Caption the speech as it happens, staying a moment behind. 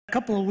A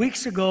couple of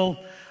weeks ago,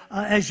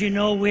 as you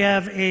know, we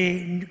have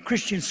a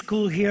Christian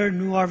school here,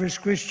 New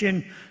Harvest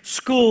Christian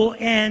School,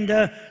 and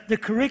the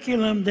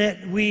curriculum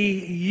that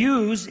we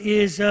use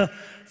is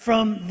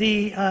from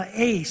the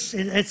ACE.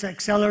 It's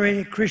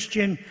Accelerated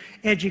Christian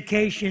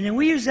Education, and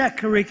we use that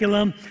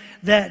curriculum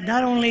that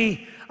not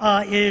only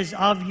is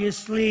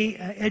obviously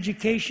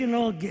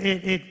educational,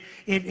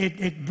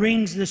 it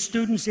brings the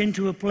students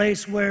into a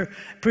place where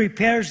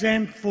prepares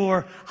them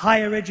for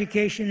higher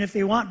education if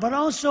they want, but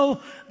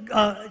also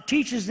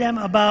teaches them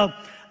about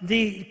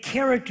the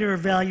character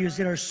values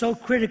that are so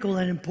critical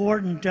and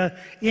important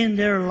in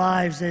their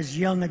lives as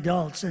young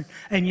adults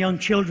and young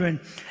children.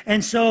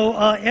 And so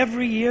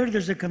every year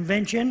there's a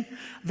convention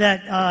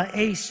that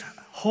ACE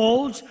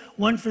holds,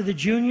 one for the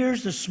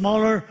juniors, the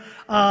smaller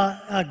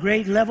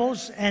grade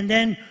levels, and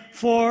then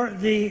for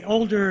the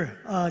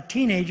older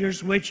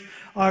teenagers, which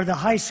are the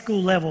high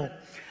school level.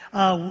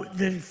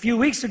 A few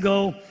weeks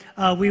ago,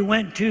 we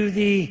went to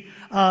the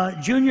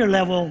junior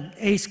level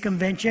ACE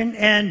convention,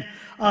 and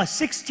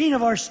 16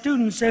 of our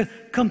students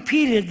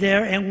competed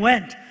there and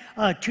went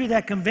to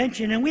that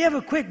convention. And we have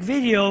a quick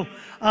video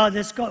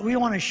we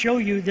want to show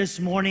you this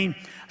morning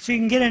so you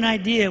can get an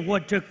idea of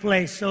what took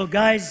place. So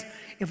guys,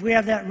 if we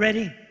have that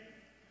ready.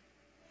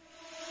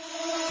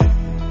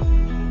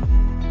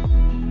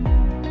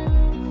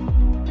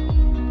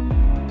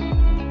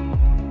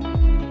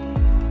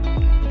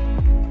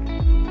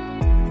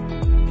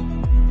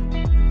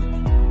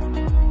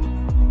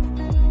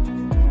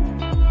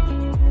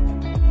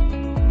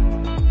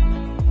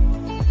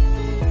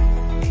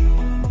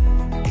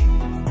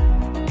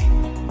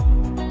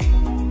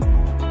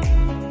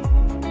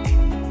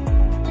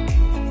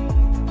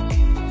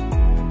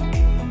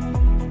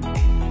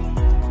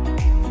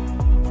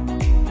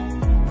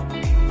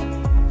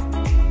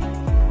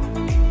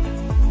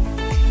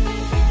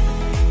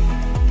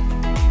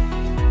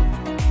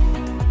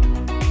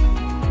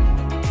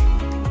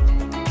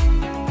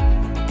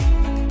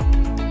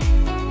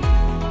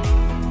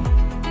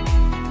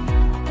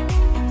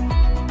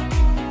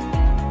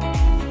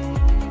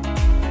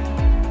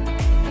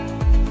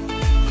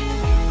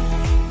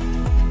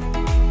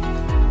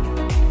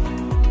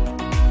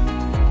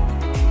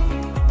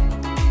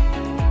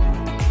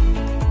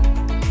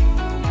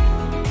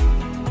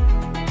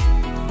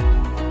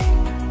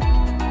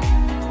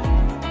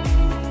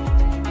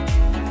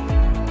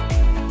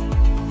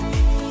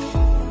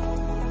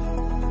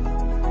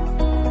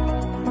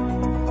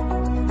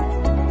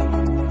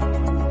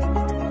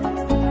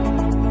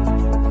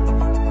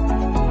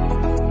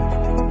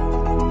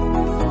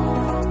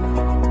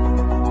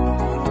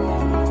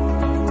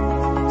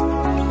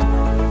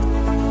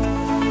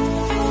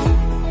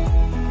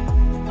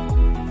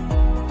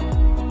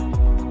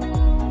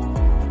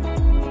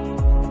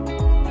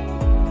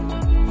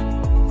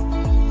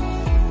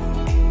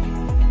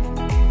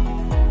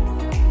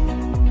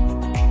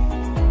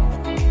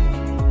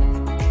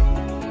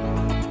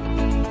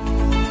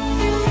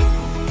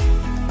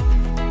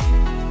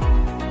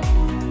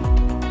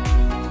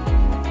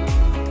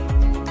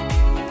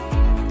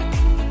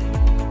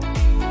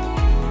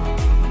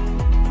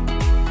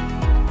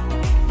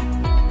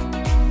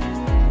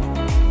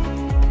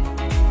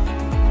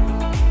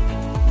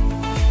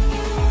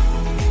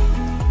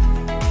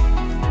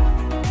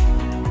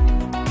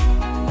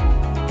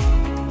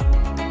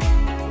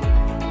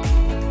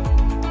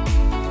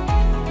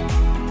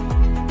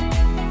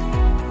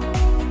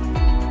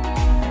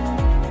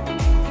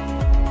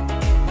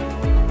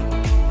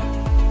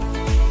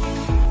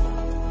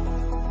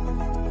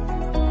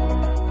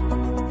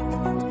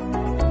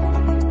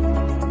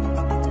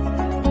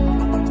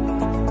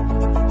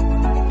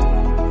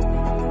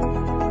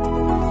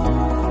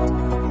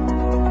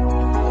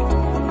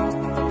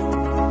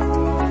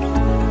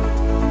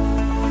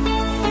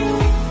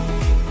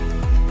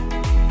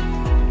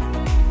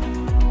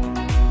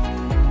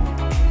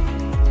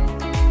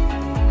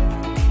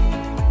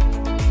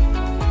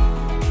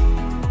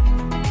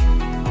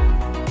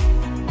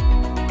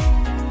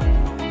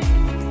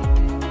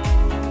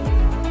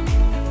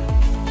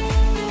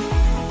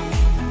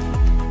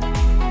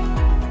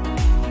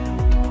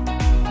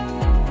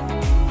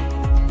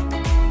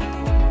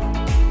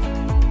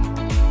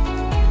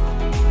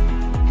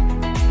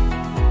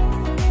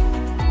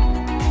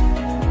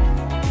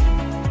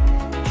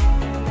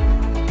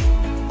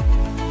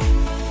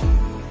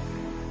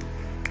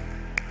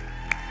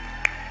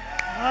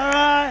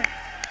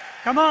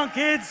 Come on,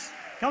 kids.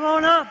 Come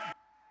on up.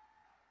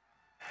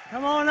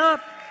 Come on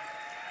up.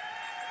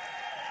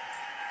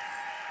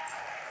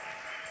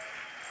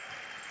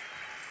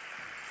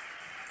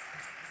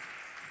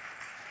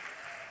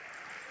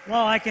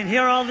 Well, I can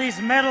hear all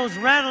these medals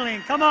rattling.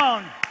 Come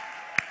on.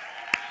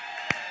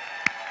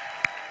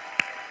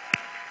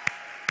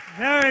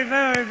 Very,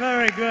 very,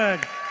 very good.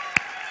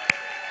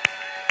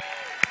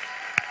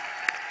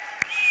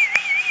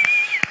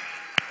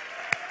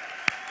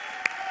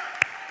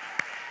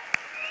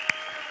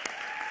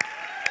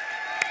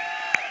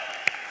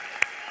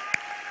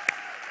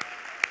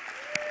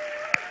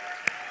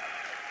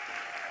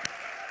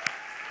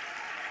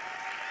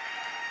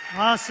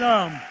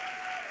 Awesome.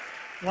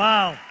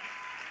 Wow.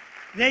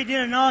 They did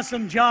an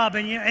awesome job,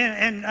 and you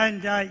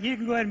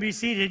can go ahead and be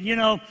seated. You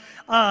know,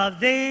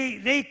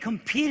 they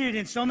competed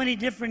in so many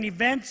different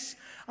events,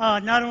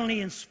 not only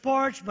in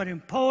sports, but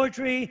in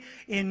poetry,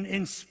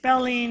 in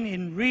spelling,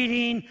 in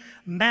reading,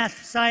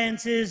 math,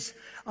 sciences,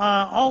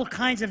 all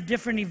kinds of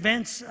different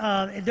events.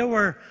 There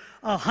were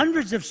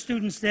hundreds of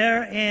students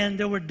there, and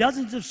there were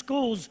dozens of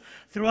schools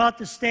throughout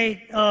the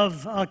state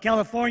of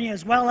California,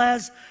 as well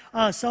as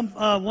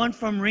one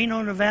from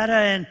Reno, Nevada,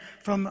 and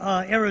from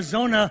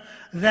Arizona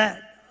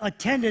that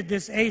attended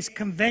this ACE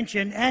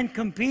convention and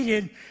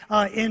competed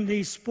in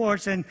these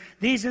sports. And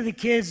these are the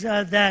kids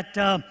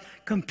that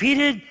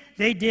competed.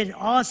 They did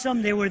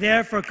awesome. They were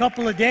there for a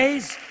couple of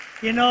days,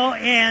 you know,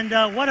 and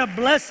what a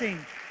blessing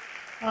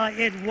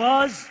it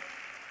was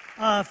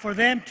for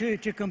them to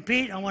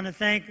compete. I want to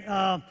thank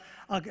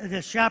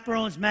the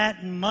chaperones,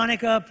 Matt and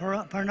Monica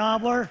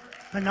Penalber.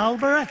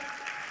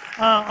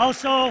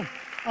 Also,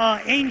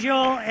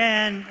 Angel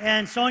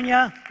and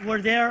Sonia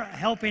were there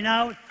helping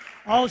out.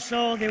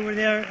 Also, they were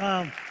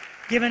there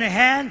giving a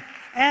hand.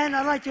 And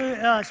I'd like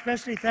to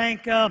especially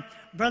thank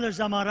Brother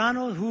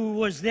Zamorano, who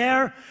was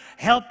there,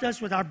 helped us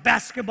with our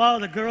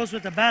basketball, the girls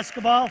with the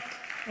basketball,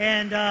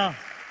 and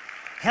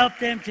helped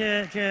them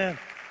to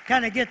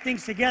kind of get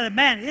things together.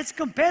 Man, it's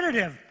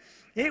competitive.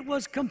 It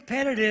was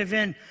competitive,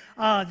 and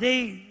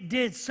they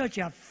did such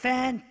a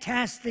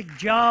fantastic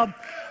job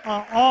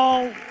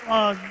all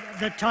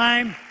the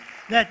time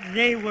that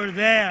they were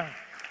there.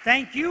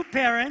 Thank you,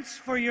 parents,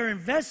 for your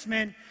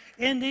investment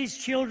in these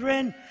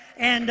children,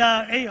 and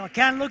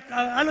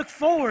I look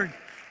forward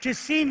to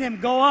seeing them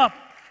go up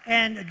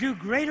and do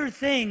greater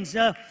things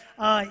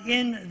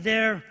in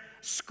their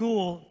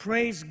school.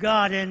 Praise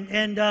God.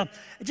 And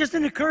just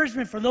an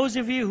encouragement for those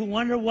of you who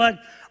wonder what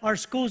our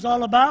school's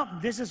all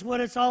about. This is what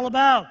it's all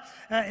about.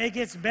 It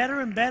gets better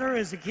and better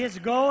as the kids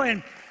go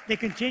and they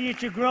continue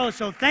to grow.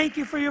 So thank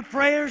you for your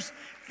prayers.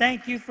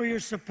 Thank you for your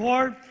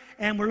support.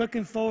 And we're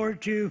looking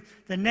forward to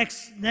the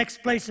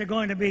next place they're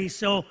going to be.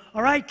 So,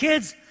 all right,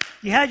 kids,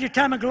 you had your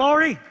time of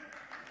glory?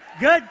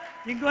 Good?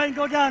 You can go ahead and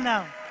go down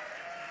now.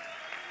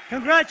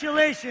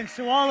 Congratulations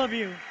to all of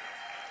you.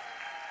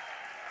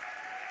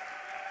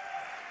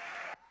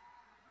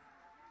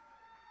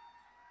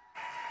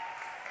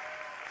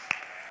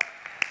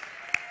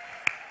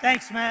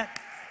 Thanks, Matt.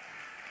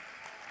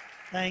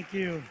 Thank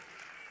you.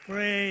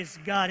 Praise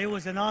God. It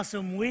was an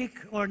awesome week,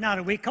 or not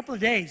a week, couple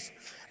of days,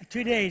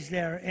 2 days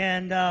there.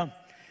 And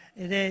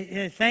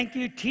thank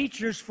you,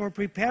 teachers, for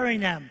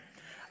preparing them.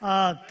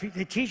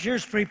 The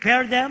teachers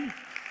prepared them.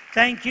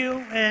 Thank you.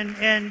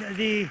 And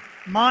the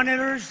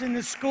monitors in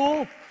the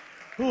school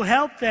who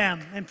helped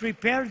them and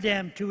prepared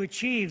them to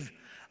achieve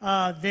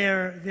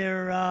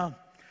their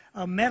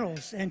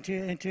medals and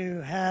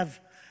to have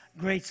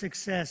great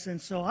success. And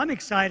so I'm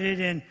excited,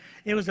 and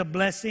it was a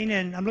blessing,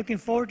 and I'm looking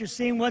forward to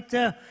seeing what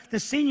the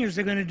seniors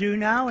are going to do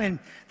now, and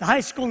the high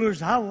schoolers,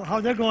 how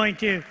they're going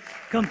to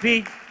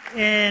compete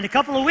in a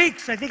couple of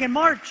weeks. I think in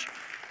March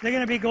they're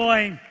going to be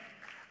going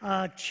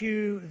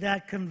to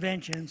that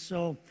convention.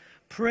 So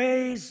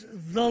praise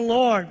the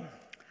Lord.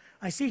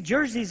 I see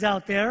jerseys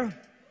out there.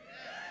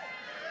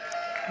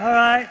 All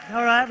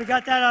right, we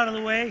got that out of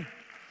the way.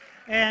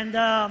 And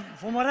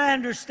from what I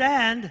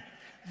understand,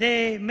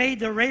 they made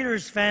the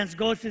Raiders fans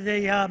go to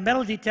the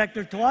metal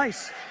detector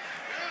twice.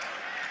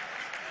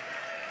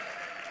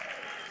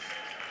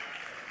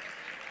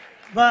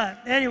 But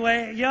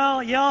anyway,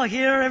 y'all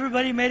here,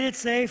 everybody made it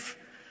safe.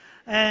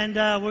 And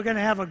we're going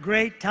to have a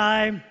great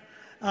time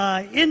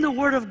in the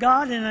Word of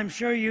God. And I'm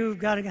sure you've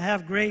got to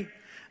have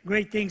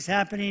great things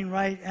happening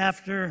right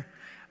after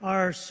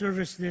our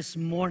service this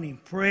morning.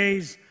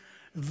 Praise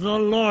the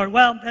Lord.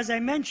 Well, as I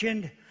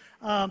mentioned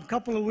a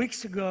couple of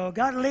weeks ago,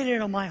 God laid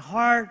it on my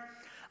heart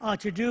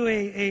to do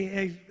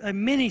a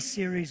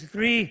mini-series,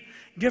 3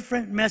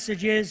 different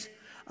messages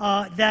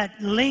that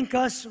link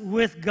us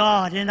with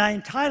God. And I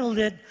entitled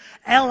it,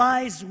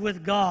 Allies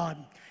with God,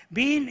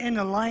 being in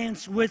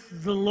alliance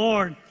with the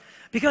Lord.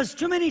 Because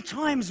too many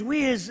times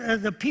we as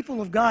the people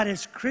of God,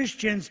 as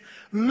Christians,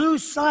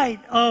 lose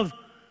sight of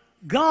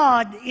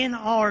God in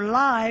our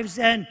lives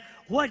and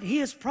what He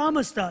has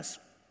promised us.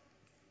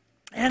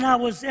 And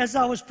as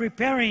I was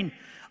preparing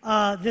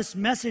this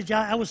message,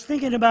 I was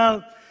thinking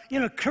about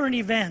current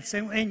events,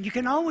 and you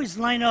can always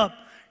line up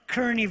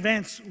current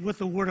events with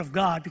the Word of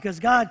God, because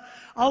God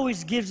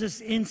always gives us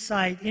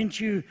insight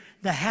into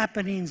the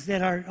happenings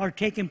that are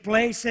taking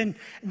place and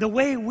the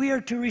way we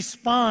are to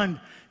respond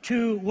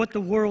to what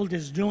the world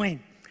is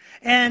doing.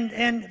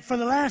 And for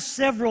the last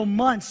several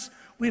months,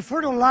 we've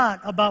heard a lot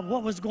about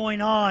what was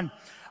going on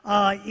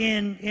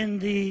in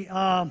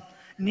the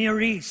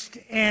Near East,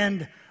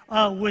 and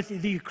with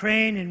the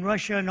Ukraine and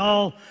Russia and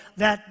all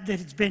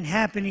that's been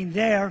happening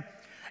there.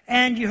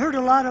 And you heard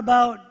a lot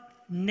about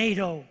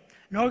NATO,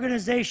 an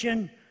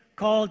organization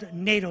called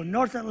NATO,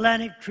 North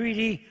Atlantic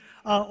Treaty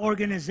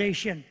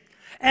Organization.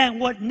 And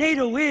what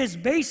NATO is,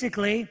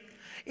 basically,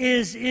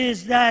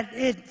 is that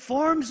it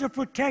forms a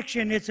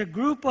protection. It's a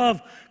group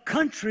of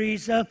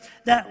countries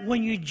that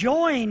when you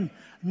join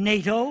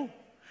NATO,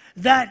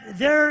 that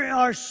there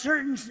are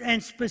certain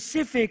and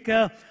specific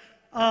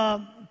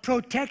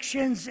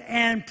protections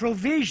and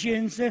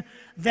provisions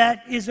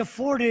that is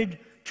afforded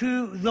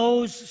to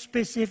those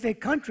specific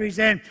countries.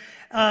 And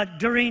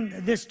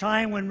during this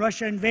time when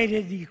Russia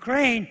invaded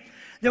Ukraine,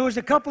 there was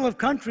a couple of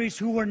countries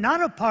who were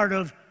not a part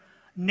of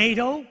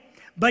NATO,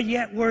 but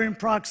yet were in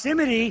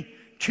proximity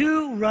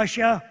to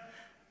Russia,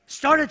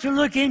 started to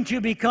look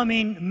into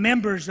becoming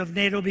members of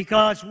NATO.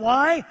 Because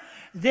why?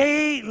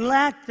 They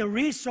lacked the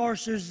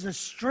resources, the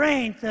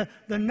strength,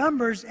 the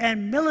numbers,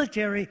 and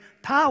military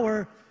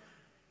power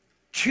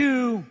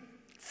to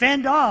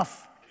fend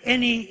off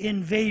any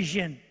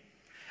invasion.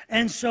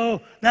 And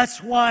so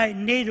that's why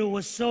NATO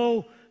was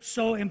so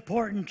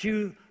important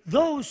to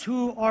those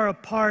who are a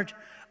part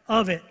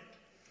of it.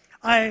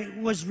 I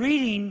was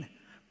reading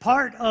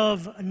part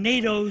of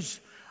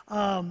NATO's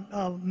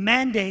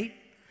mandate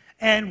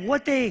and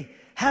what they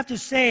have to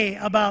say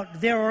about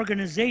their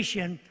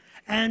organization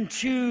and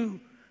to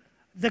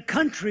the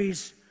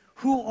countries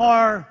who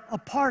are a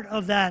part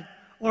of that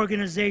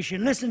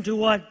organization. Listen to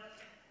what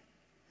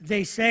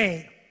they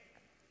say.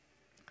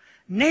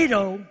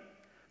 NATO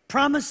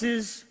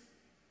promises,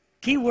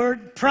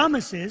 keyword,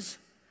 promises,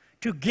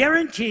 to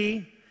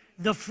guarantee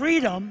the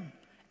freedom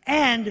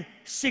and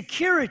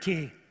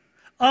security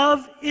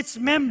of its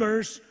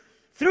members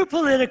through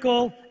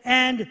political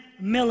and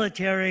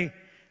military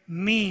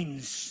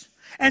means.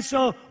 And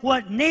so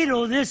what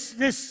NATO,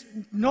 this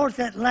North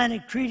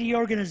Atlantic Treaty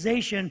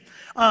Organization,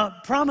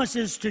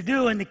 promises to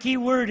do, and the key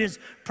word is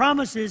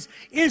promises,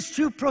 is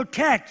to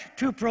protect,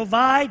 to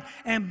provide,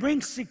 and bring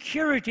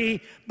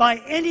security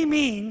by any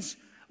means,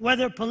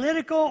 whether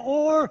political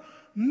or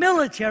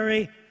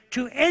military,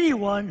 to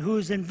anyone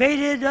who's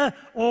invaded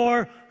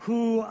or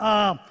who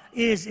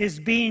is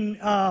being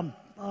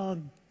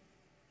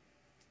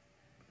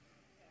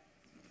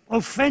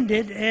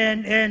offended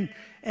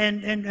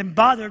and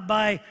bothered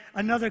by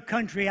another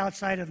country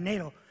outside of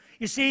NATO.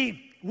 You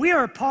see, we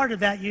are a part of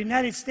that. The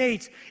United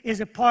States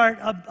is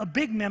a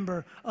big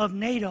member of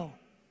NATO.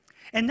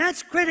 And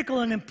that's critical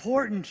and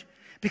important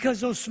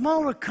because those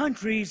smaller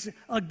countries,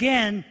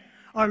 again,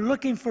 are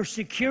looking for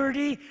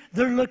security,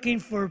 they're looking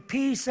for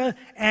peace,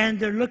 and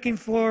they're looking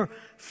for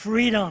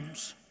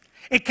freedoms.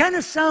 It kind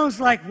of sounds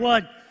like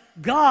what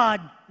God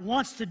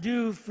wants to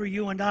do for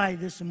you and I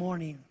this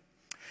morning.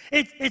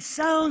 It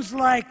sounds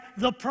like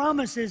the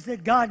promises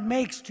that God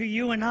makes to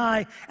you and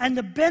I and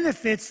the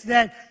benefits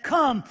that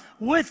come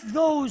with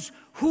those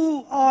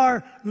who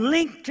are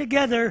linked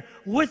together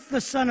with the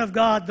Son of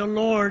God, the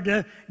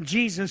Lord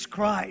Jesus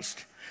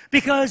Christ.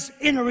 Because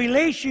in a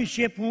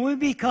relationship, when we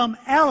become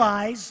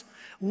allies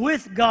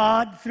with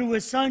God through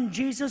His Son,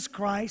 Jesus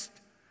Christ,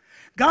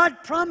 God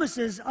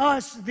promises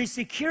us the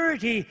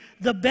security,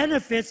 the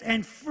benefits,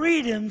 and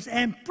freedoms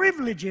and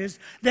privileges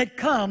that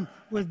come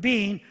with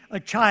being a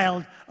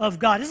child of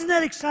God. Isn't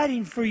that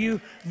exciting for you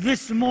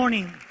this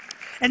morning?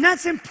 And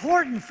that's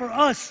important for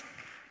us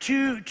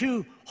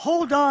to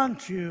hold on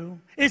to.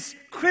 It's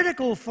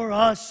critical for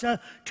us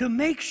to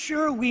make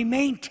sure we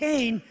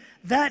maintain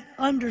that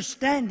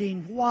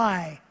understanding.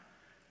 Why?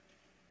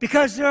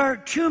 Because there are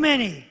too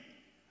many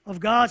of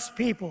God's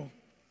people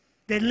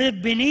that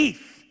live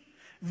beneath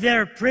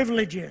their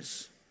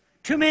privileges.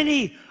 Too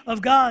many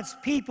of God's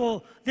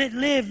people that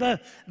live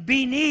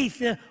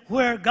beneath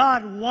where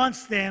God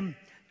wants them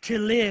to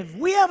live.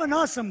 We have an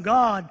awesome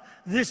God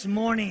this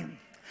morning.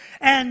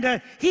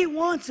 And He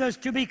wants us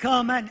to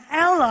become an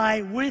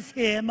ally with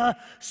Him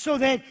so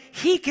that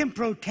He can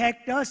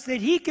protect us,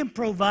 that He can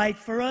provide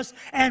for us,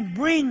 and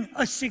bring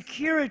a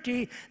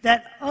security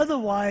that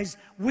otherwise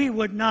we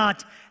would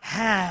not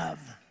have.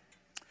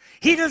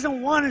 He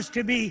doesn't want us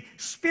to be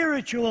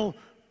spiritual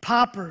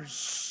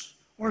paupers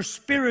or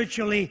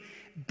spiritually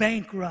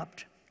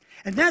bankrupt.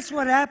 And that's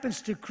what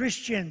happens to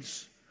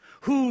Christians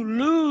who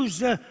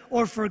lose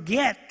or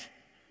forget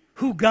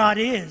who God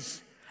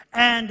is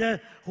and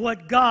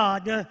what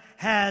God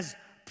has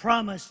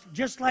promised,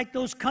 just like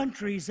those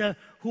countries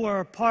who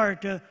are a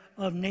part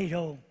of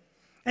NATO.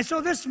 And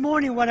so this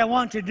morning what I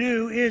want to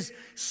do is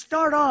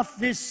start off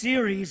this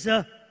series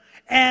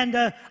and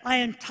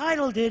I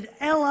entitled it,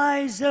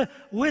 Allies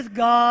with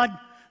God,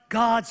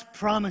 God's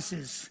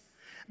Promises.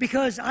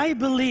 Because I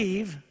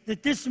believe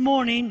that this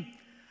morning,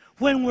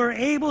 when we're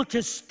able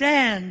to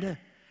stand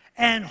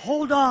and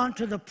hold on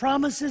to the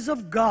promises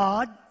of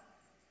God,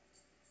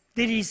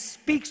 that He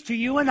speaks to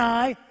you and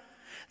I,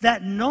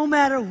 that no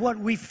matter what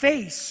we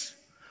face,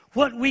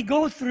 what we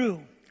go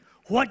through,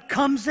 what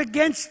comes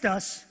against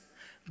us,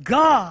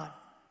 God,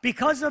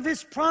 because of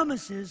His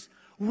promises,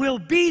 will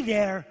be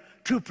there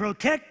to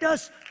protect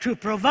us, to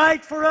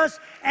provide for us,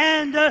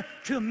 and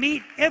to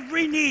meet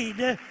every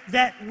need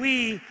that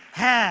we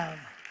have.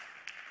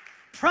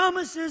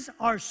 Promises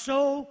are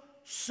so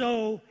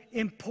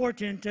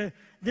important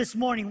this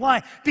morning.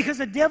 Why? Because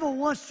the devil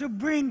wants to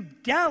bring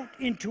doubt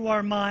into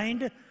our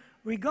mind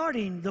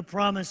regarding the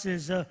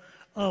promises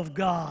of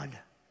God.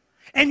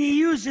 And he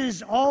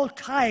uses all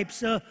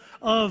types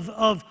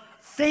of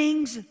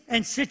things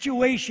and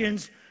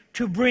situations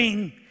to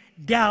bring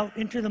doubt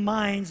into the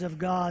minds of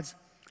God's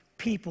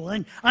people.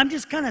 And I'm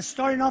just kind of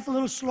starting off a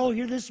little slow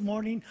here this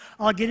morning.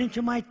 I'll get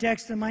into my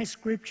text and my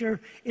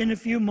scripture in a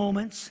few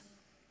moments.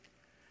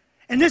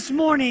 And this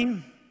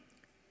morning,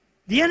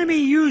 the enemy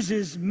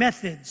uses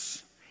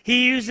methods.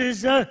 He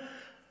uses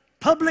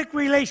public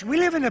relations. We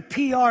live in a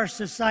PR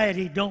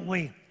society, don't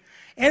we?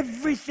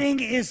 Everything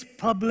is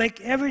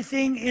public.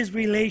 Everything is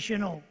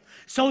relational.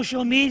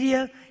 Social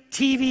media,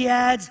 TV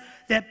ads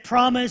that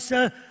promise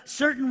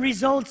certain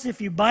results.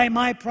 If you buy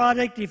my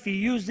product, if you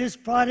use this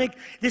product,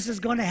 this is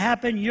going to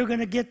happen. You're going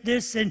to get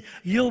this, and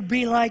you'll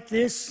be like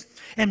this.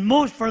 And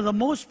for the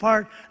most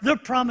part, their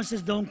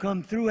promises don't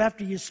come through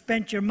after you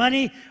spent your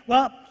money.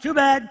 Well, too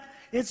bad.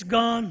 It's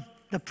gone.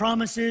 The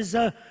promises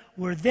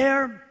were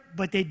there,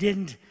 but they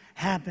didn't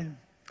happen.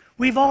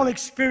 We've all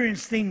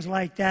experienced things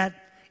like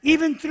that,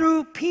 even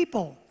through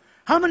people.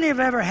 How many have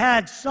ever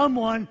had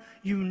someone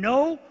you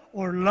know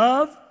or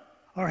love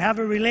or have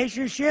a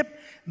relationship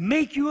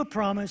make you a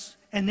promise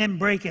and then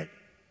break it?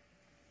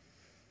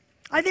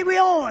 I think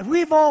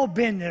we've all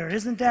been there,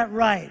 isn't that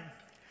right?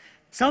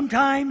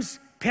 Sometimes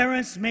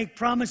parents make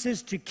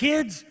promises to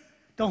kids.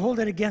 Don't hold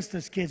it against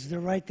us, kids. They're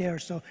right there.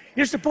 So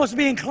you're supposed to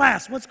be in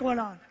class. What's going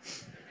on?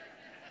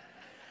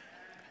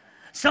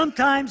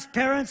 Sometimes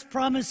parents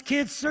promise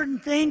kids certain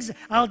things.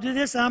 I'll do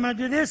this, I'm going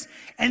to do this.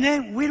 And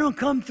then we don't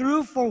come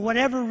through for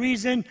whatever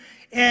reason,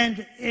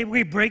 and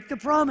we break the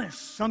promise.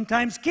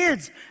 Sometimes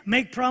kids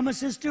make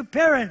promises to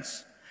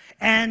parents,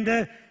 and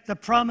the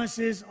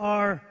promises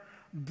are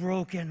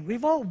broken.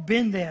 We've all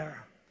been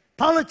there.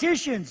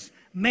 Politicians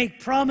make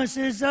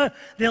promises.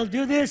 They'll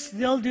do this,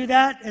 they'll do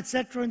that,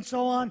 etc. and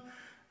so on.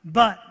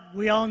 But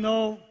we all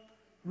know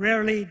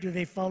rarely do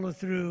they follow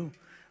through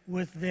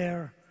with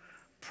their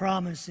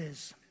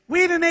promises.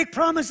 We even make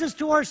promises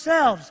to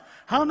ourselves.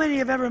 How many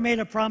have ever made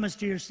a promise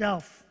to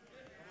yourself?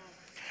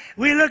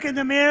 We look in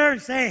the mirror and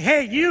say,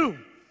 hey, you,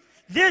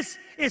 this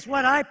is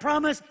what I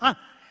promised. A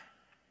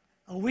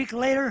week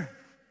later,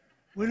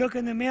 we look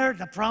in the mirror,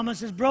 the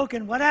promise is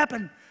broken. What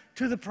happened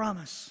to the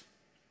promise?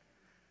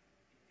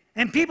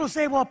 And people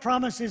say, well,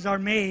 promises are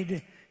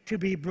made to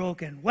be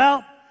broken.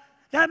 Well,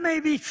 that may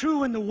be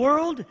true in the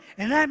world,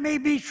 and that may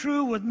be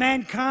true with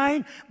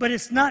mankind, but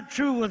it's not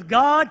true with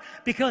God,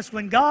 because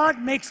when God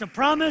makes a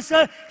promise,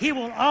 He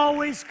will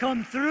always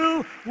come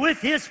through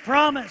with His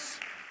promise.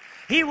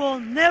 He will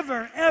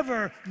never,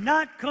 ever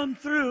not come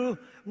through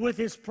with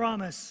His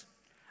promise.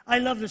 I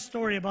love the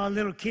story about a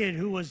little kid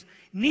who was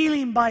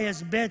kneeling by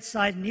his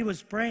bedside, and he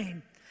was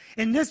praying.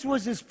 And this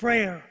was his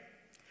prayer.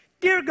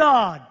 Dear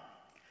God,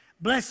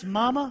 bless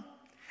Mama,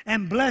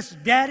 and bless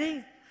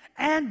Daddy,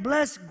 and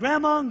bless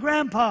Grandma and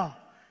Grandpa.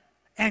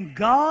 And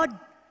God,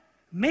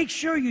 make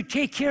sure you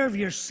take care of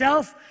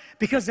yourself,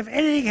 because if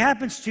anything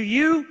happens to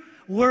you,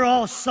 we're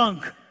all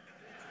sunk.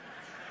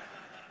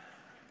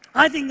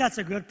 I think that's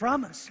a good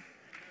promise.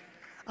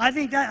 I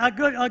think that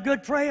a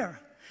good prayer,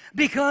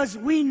 because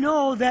we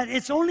know that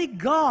it's only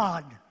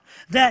God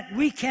that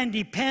we can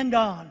depend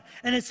on,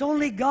 and it's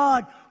only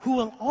God who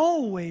will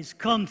always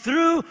come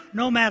through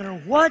no matter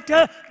what,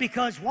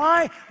 because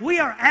why? We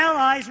are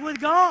allies with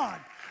God.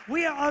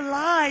 We are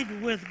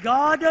allied with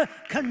God,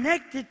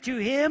 connected to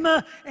Him,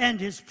 and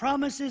His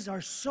promises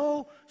are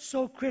so,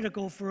 so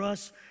critical for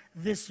us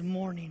this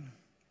morning.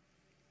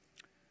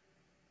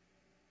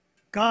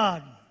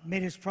 God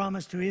made His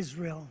promise to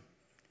Israel.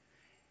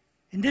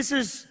 And this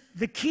is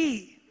the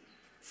key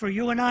for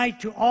you and I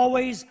to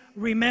always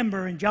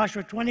remember in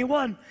Joshua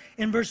 21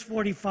 in verse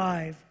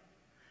 45.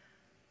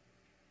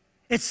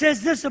 It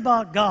says this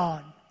about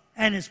God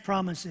and His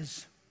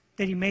promises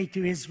that He made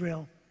to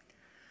Israel.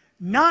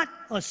 Not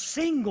a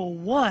single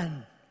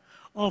one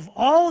of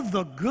all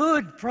the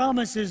good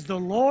promises the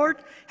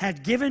Lord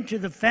had given to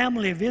the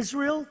family of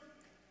Israel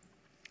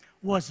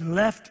was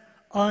left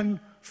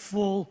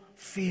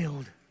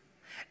unfulfilled.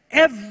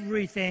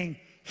 Everything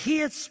He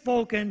had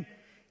spoken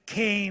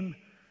came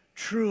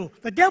true.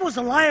 The devil's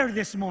a liar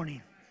this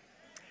morning.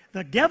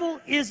 The devil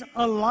is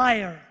a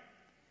liar.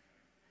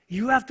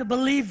 You have to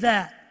believe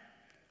that.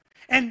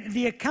 And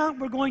the account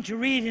we're going to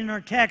read in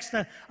our text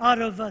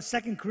out of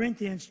 2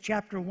 Corinthians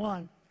chapter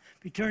 1.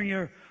 If you turn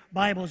your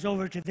Bibles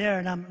over to there,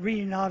 and I'm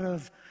reading out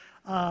of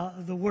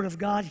the Word of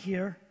God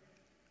here.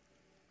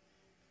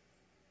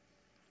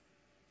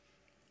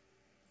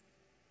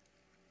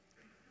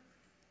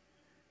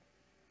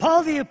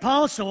 Paul the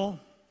Apostle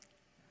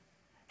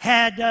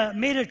had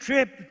made a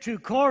trip to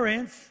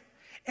Corinth,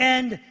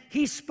 and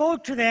he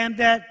spoke to them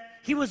that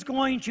he was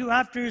going to,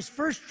 after his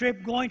first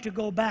trip, going to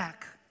go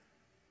back.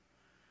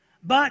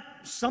 But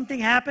something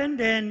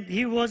happened, and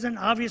he wasn't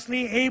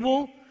obviously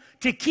able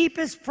to keep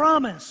his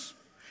promise.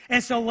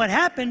 And so what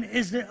happened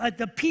is that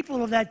the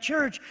people of that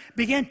church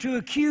began to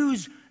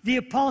accuse the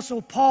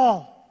Apostle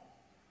Paul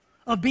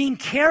of being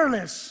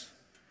careless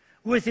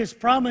with his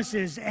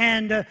promises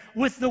and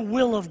with the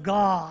will of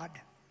God.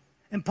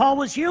 And Paul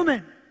was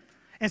human,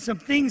 and some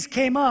things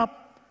came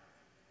up,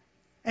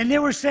 and they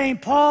were saying,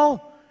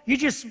 Paul, You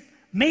just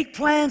make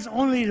plans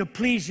only to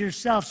please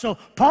yourself. So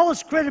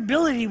Paul's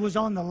credibility was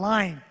on the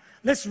line.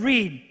 Let's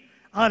read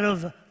out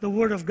of the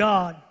Word of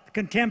God. The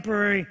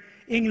contemporary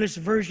English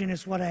version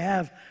is what I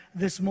have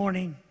this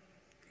morning.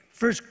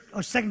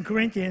 2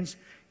 Corinthians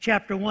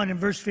chapter 1 and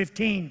verse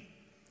 15.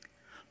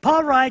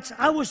 Paul writes,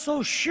 I was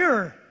so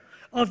sure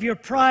of your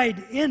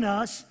pride in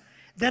us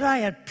that I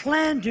had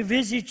planned to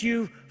visit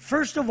you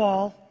first of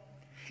all.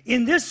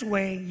 In this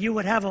way, you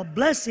would have a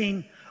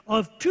blessing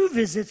of 2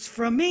 visits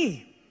from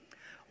me,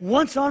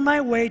 once on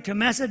my way to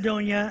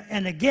Macedonia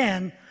and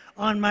again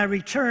on my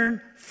return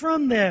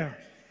from there.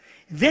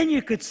 Then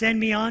you could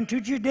send me on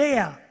to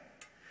Judea.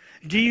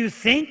 Do you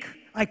think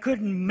I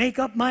couldn't make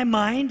up my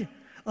mind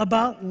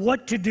about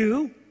what to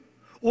do?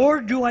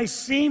 Or do I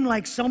seem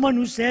like someone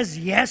who says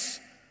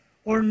yes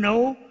or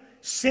no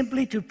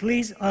simply to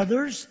please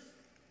others?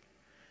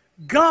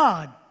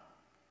 God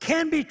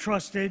can be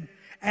trusted,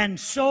 and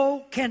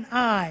so can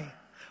I.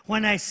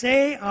 When I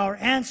say our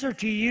answer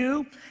to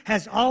you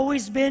has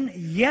always been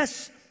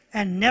yes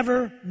and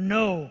never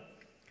no.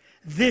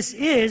 This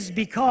is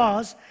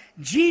because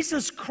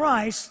Jesus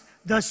Christ,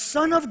 the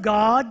Son of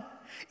God,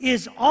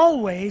 is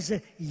always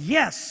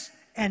yes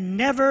and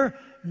never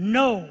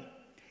no.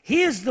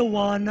 He is the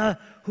one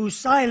who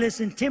Silas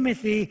and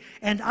Timothy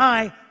and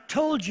I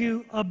told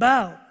you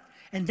about.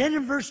 And then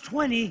in verse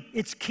 20,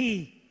 it's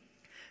key.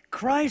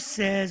 Christ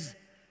says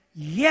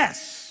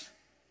yes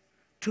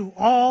to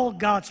all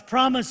God's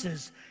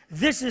promises.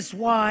 This is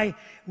why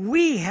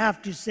we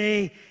have to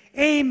say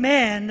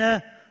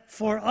amen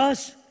for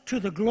us to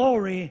the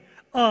glory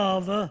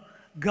of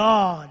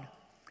God.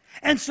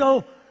 And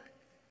so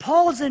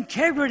Paul's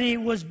integrity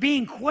was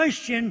being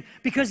questioned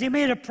because he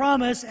made a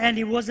promise and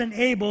he wasn't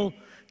able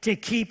to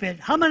keep it.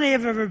 How many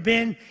have ever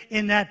been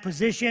in that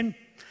position?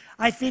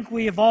 I think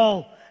we have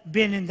all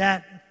been in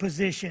that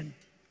position.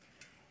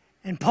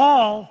 And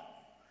Paul,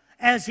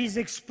 as he's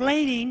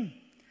explaining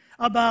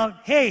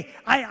about, hey,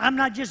 I'm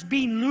not just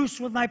being loose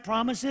with my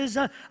promises.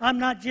 I'm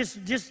not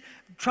just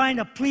trying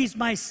to please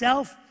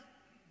myself.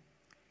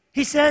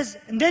 He says,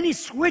 and then he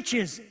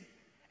switches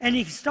and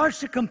he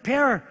starts to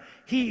compare.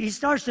 He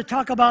starts to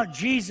talk about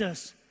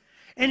Jesus.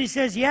 And he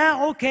says,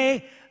 yeah,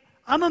 okay,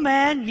 I'm a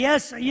man.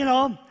 Yes,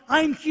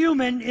 I'm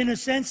human in a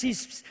sense.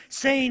 He's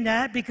saying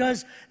that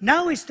because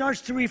now he starts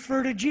to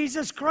refer to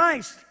Jesus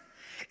Christ.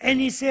 And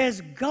he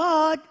says,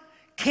 God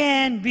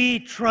can be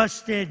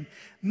trusted.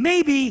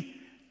 Maybe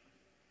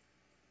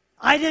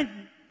I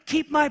didn't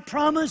keep my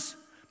promise,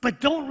 but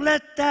don't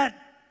let that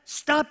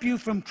stop you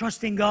from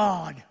trusting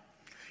God.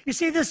 You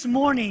see, this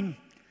morning,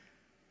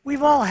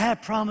 we've all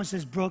had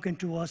promises broken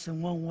to us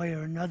in one way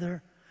or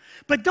another.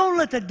 But don't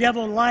let the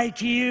devil lie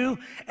to you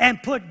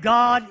and put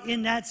God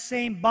in that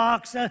same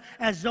box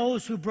as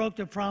those who broke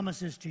their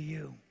promises to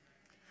you.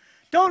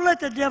 Don't let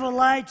the devil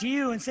lie to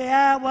you and say,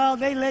 well,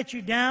 they let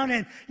you down,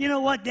 and you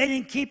know what, they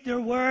didn't keep their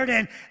word,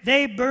 and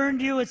they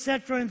burned you,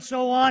 etc., and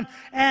so on.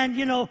 And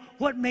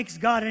what makes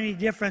God any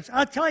difference?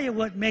 I'll tell you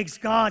what makes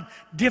God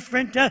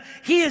different.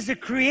 He is the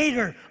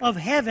creator of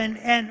heaven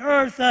and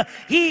earth.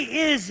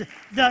 He is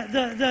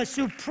the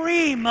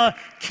supreme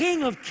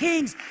King of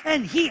kings,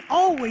 and he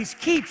always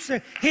keeps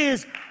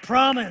his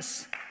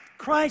promise.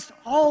 Christ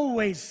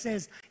always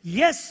says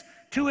yes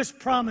to his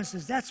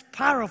promises. That's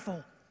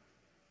powerful.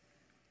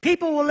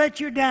 People will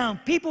let you down.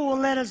 People will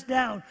let us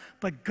down.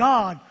 But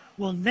God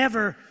will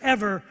never,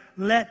 ever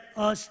let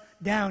us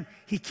down.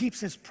 He keeps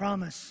his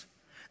promise.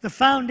 The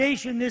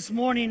foundation this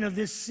morning of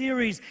this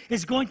series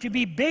is going to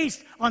be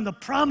based on the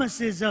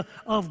promises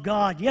of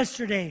God.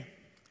 Yesterday,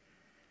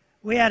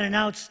 we had an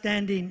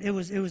outstanding, it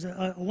was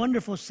a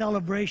wonderful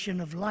celebration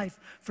of life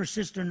for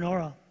Sister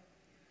Nora.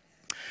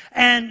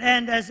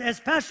 And as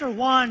Pastor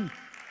Juan,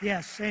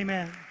 yes,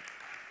 amen.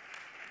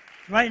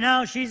 Right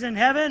now, she's in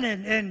heaven,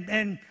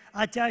 and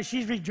I tell you,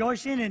 she's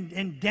rejoicing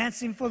and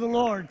dancing for the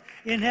Lord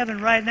in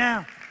heaven right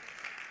now.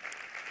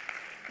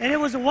 And it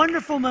was a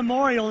wonderful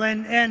memorial,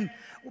 and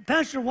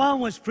Pastor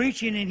Juan was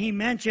preaching, and he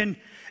mentioned,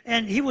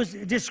 and he was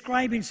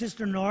describing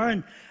Sister Nora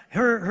and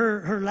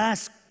her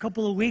last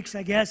couple of weeks,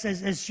 I guess,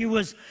 as she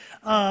was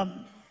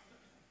not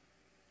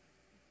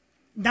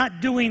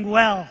doing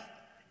well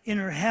in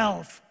her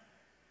health.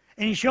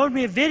 And he showed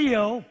me a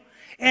video,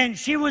 and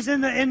she was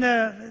in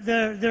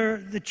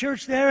the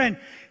church there, and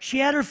she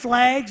had her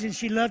flags, and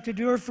she loved to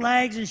do her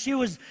flags, and she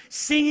was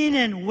singing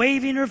and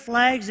waving her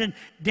flags and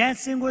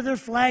dancing with her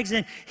flags.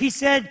 And he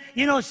said,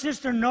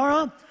 Sister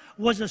Nora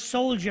was a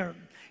soldier.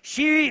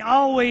 She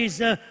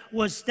always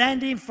was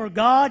standing for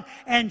God,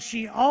 and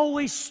she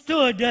always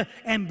stood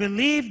and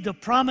believed the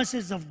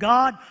promises of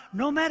God.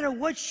 No matter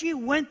what she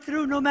went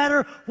through, no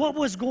matter what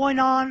was going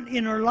on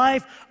in her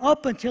life,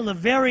 up until the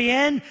very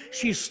end,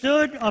 she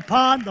stood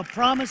upon the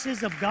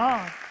promises of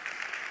God.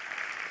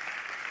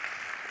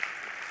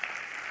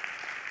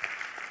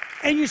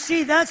 And you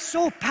see, that's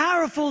so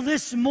powerful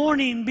this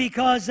morning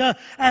because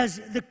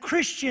as the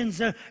Christians,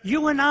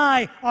 you and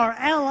I are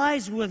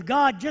allies with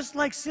God, just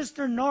like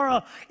Sister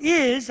Nora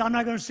is. I'm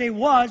not going to say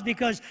was,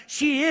 because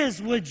she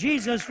is with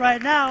Jesus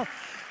right now.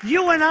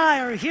 You and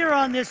I are here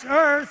on this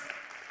earth,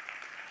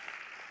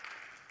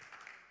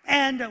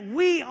 and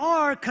we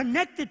are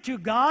connected to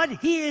God.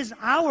 He is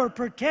our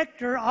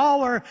protector,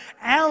 our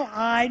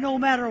ally. No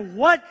matter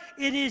what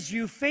it is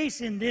you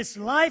face in this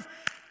life,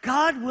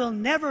 God will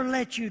never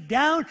let you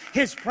down.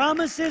 His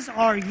promises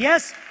are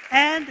yes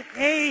and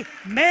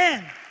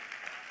amen.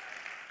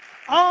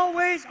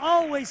 Always,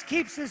 always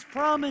keeps His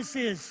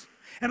promises.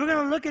 And we're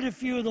going to look at a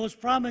few of those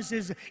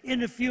promises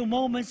in a few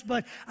moments,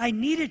 but I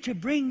needed to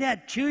bring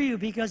that to you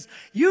because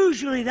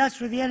usually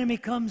that's where the enemy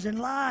comes and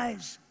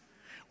lies.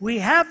 We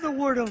have the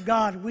Word of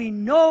God. We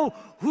know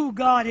who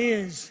God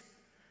is.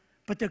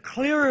 But the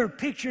clearer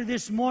picture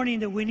this morning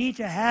that we need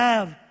to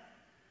have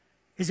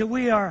is that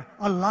we are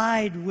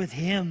allied with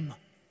Him.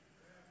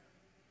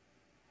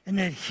 And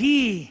that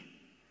He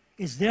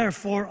is there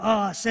for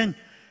us. And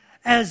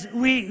as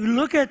we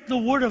look at the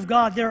Word of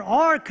God, there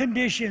are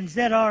conditions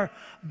that are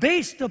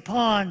based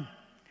upon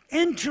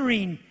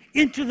entering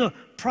into the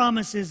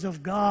promises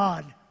of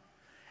God.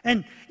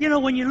 And, you know,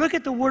 when you look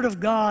at the Word of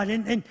God,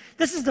 and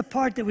this is the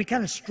part that we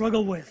kind of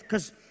struggle with,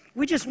 because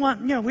we just want,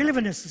 you know, we live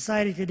in a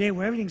society today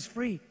where everything's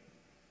free.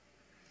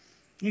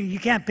 You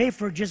can't pay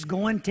for it, just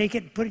go in, take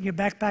it, put it in your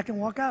backpack, and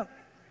walk out.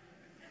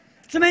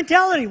 It's a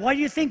mentality. Why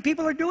do you think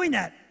people are doing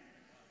that?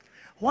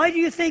 Why do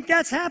you think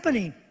that's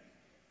happening?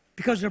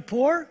 Because they're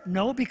poor?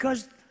 No,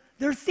 because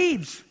they're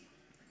thieves.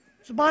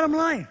 It's the bottom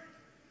line.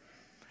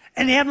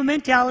 And they have a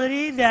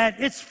mentality that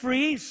it's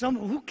free,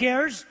 who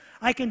cares?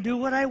 I can do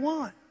what I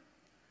want.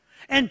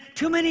 And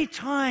too many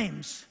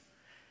times,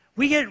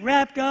 we get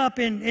wrapped up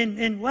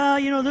in well,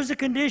 you know, there's a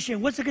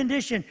condition. What's the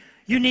condition?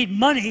 You need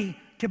money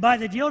to buy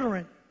the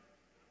deodorant.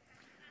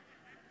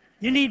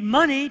 You need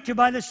money to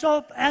buy the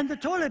soap and the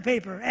toilet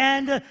paper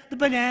and the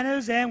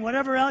bananas and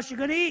whatever else you're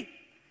going to eat.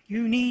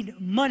 You need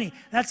money.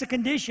 That's a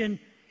condition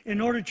in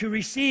order to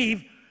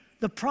receive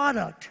the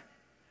product.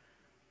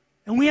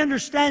 And we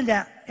understand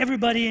that.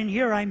 Everybody in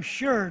here, I'm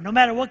sure, no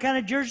matter what kind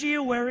of jersey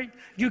you're wearing,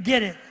 you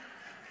get it.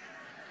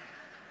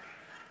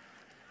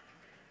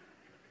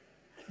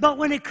 But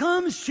when it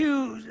comes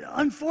to,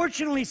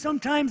 unfortunately,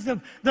 sometimes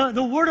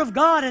the Word of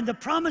God and the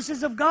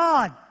promises of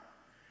God,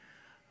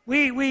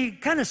 we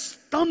kind of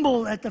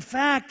stumble at the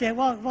fact that,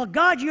 well,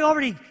 God, you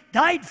already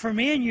died for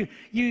me, and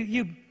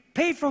you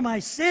paid for my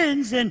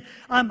sins, and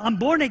I'm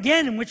born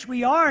again, in which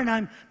we are,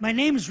 and my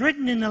name's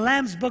written in the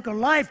Lamb's Book of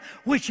Life,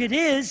 which it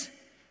is.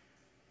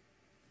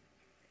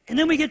 And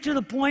then we get to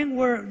the point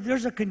where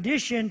there's a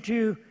condition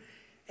to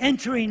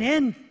entering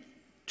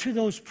into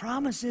those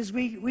promises.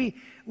 We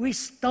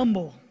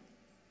stumble.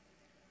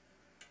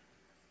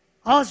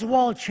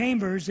 Oswald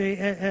Chambers,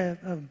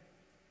 a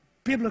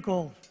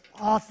biblical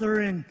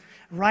author and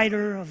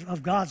writer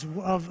of God's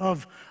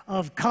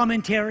of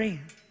commentary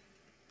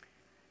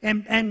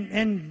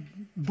and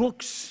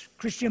books,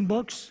 Christian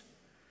books.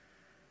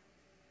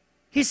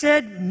 He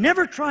said,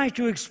 never try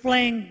to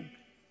explain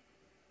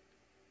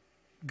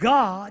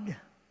God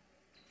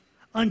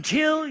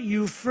until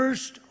you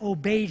first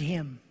obeyed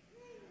Him.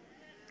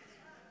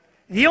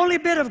 The only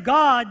bit of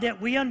God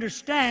that we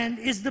understand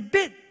is the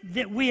bit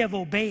that we have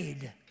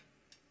obeyed.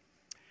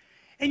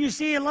 And you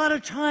see, a lot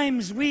of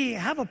times we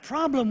have a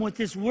problem with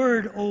this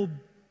word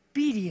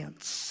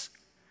obedience.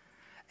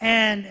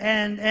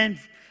 And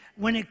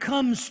when it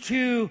comes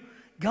to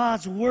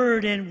God's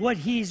word and what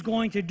He's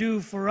going to do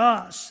for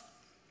us.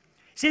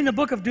 See, in the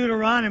book of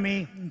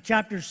Deuteronomy, in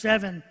chapter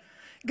 7,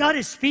 God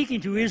is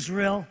speaking to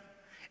Israel,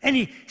 and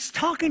He's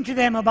talking to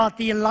them about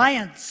the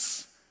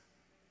alliance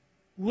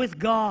with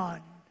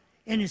God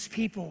and His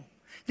people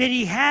that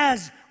He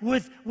has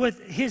with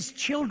His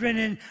children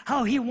and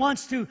how He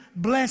wants to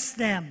bless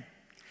them.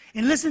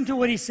 And listen to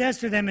what He says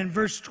to them in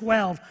verse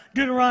 12,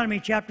 Deuteronomy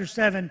chapter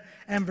 7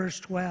 and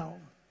verse 12.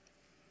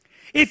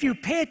 If you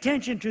pay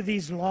attention to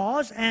these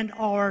laws and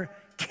are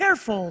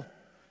careful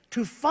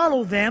to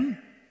follow them,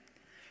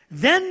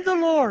 then the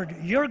Lord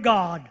your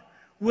God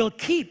will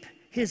keep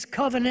His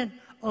covenant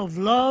of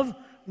love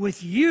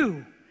with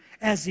you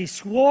as He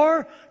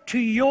swore to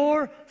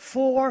your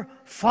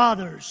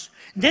forefathers.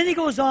 Then He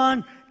goes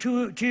on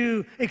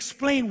to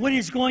explain what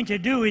He's going to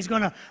do. He's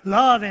going to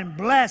love and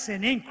bless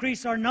and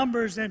increase our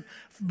numbers and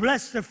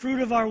bless the fruit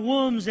of our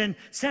wombs and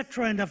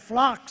etc. and the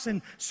flocks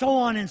and so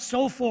on and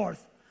so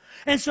forth.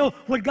 And so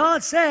what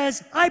God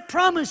says, I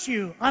promise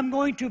you, I'm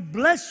going to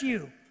bless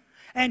you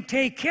and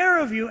take care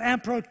of you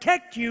and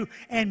protect you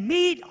and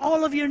meet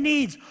all of your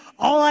needs.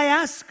 All I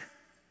ask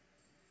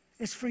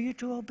is for you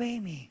to obey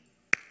me.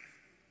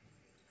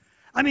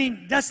 I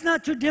mean, that's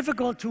not too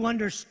difficult to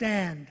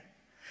understand.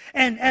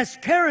 And as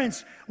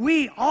parents,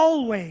 we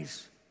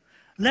always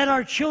let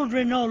our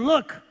children know,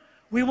 look,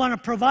 we want to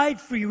provide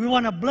for you. We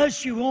want to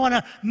bless you. We want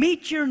to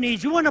meet your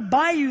needs. We want to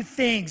buy you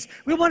things.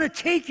 We want to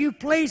take you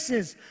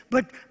places.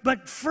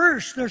 But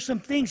first, there's some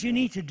things you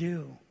need to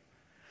do.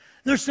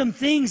 There's some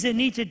things that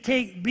need to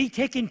be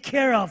taken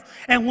care of.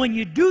 And when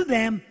you do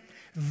them,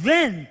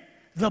 then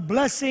the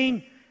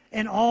blessing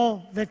and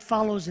all that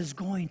follows is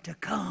going to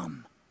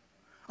come.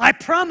 I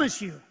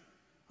promise you,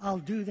 I'll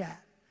do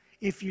that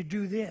if you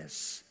do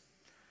this.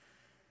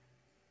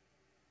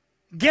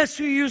 Guess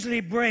who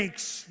usually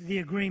breaks the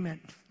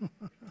agreement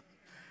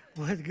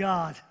with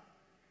God?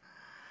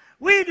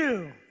 We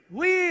do.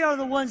 We are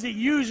the ones that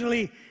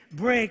usually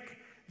break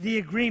the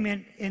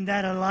agreement in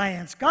that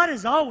alliance. God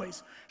is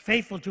always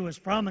faithful to His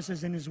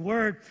promises and His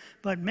word,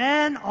 but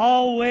man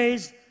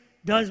always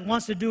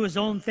wants to do his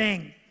own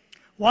thing.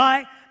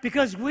 Why?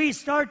 Because we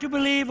start to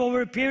believe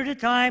over a period of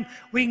time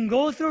we can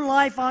go through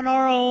life on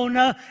our own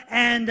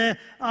and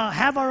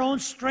have our own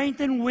strength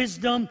and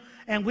wisdom,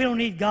 and we don't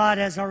need God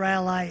as our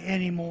ally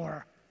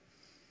anymore.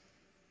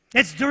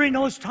 It's during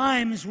those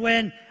times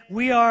when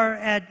we are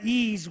at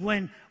ease,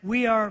 when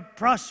we are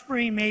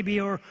prospering maybe,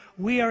 or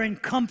we are in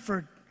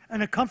comfort,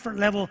 on a comfort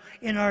level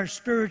in our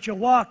spiritual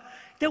walk,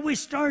 that we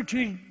start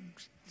to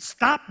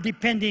stop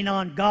depending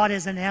on God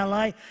as an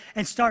ally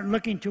and start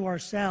looking to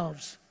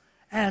ourselves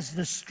as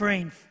the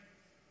strength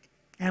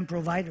and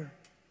provider.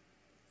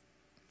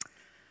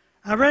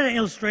 I read an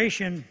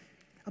illustration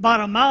about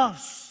a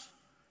mouse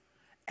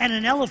and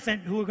an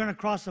elephant who were going to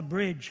cross a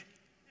bridge.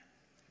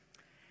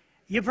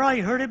 You probably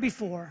heard it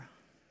before.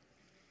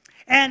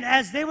 And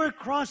as they were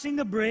crossing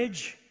the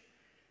bridge,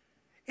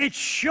 it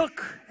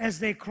shook as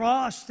they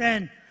crossed,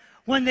 and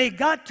when they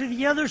got to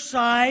the other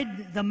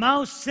side, the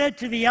mouse said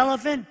to the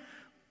elephant,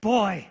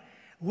 "Boy,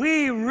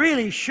 we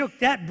really shook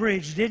that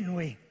bridge, didn't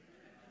we?"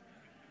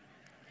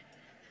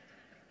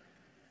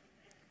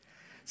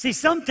 See,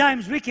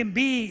 sometimes we can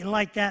be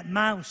like that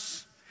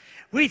mouse.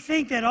 We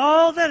think that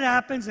all that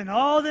happens and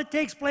all that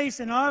takes place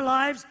in our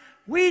lives,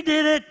 we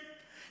did it,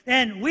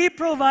 and we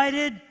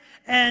provided,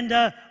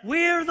 and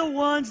we're the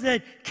ones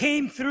that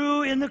came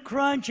through in the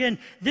crunch, and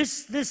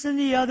this, and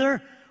the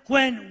other,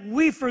 when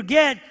we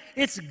forget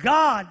it's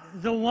God,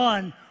 the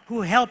one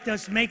who helped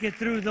us make it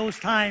through those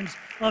times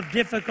of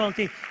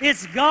difficulty.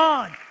 It's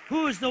God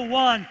who is the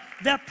one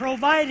that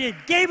provided,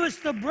 gave us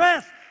the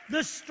breath,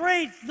 the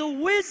strength, the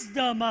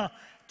wisdom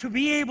to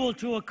be able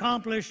to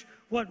accomplish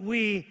what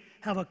we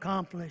have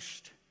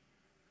accomplished.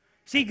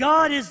 See,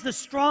 God is the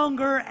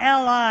stronger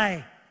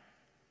ally,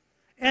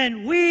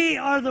 and we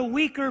are the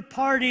weaker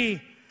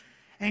party.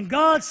 And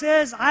God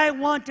says, I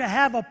want to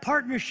have a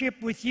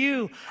partnership with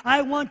you.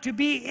 I want to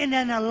be in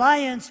an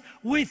alliance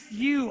with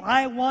you.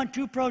 I want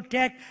to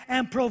protect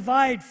and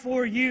provide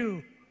for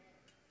you.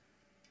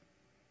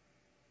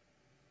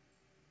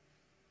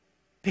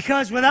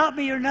 Because without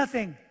me, you're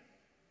nothing.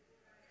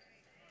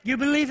 You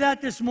believe that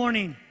this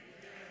morning?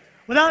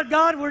 Without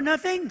God, we're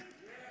nothing?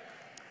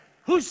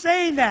 Who's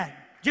saying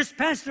that? Just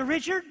Pastor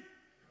Richard?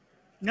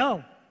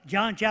 No.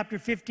 John chapter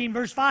 15,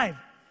 verse 5.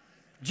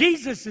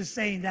 Jesus is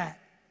saying that.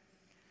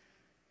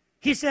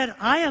 He said,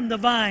 I am the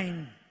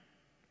vine,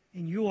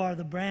 and you are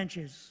the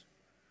branches.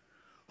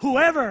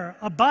 Whoever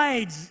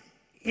abides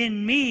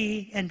in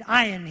me, and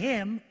I in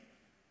him,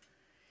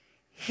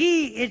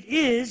 he it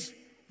is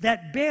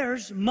that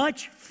bears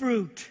much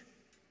fruit.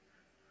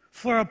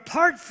 For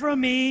apart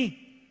from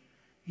me,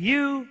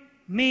 you,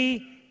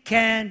 me,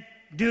 can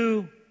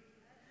do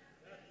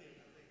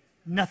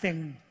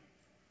nothing.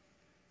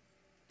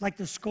 Like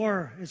the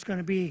score is going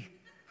to be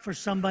for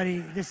somebody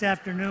this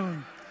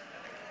afternoon.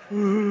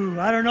 Ooh,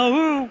 I don't know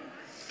who.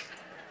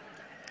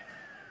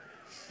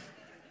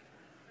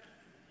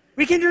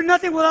 We can do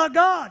nothing without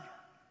God.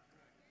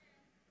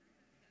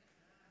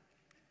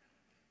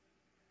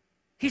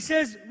 He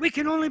says we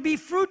can only be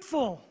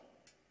fruitful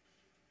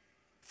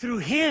through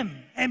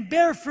Him and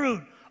bear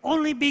fruit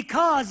only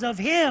because of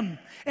Him.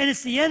 And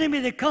it's the enemy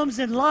that comes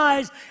and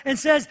lies and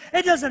says,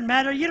 it doesn't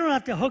matter. You don't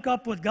have to hook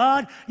up with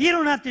God. You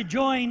don't have to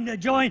join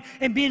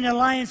and be in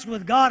alliance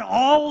with God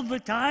all the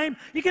time.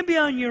 You can be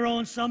on your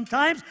own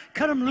sometimes.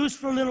 Cut them loose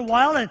for a little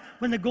while, and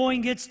when the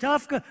going gets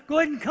tough, go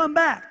ahead and come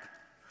back.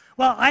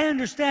 Well, I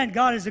understand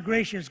God is a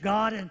gracious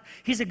God, and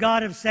He's a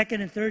God of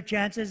second and third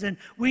chances, and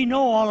we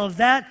know all of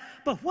that.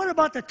 But what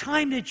about the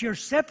time that you're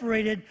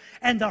separated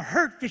and the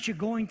hurt that you're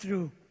going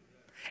through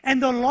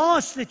and the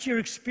loss that you're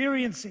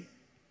experiencing?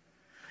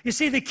 You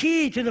see, the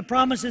key to the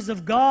promises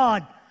of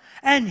God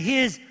and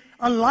His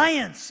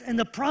alliance and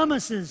the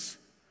promises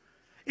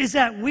is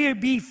that we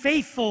be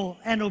faithful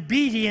and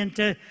obedient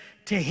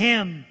to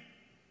Him.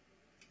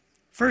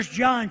 1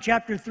 John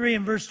chapter 3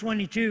 and verse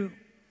 22.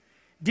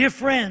 Dear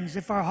friends,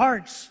 if our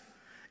hearts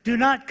do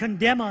not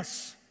condemn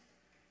us,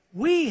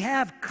 we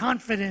have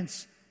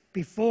confidence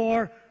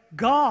before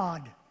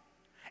God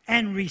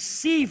and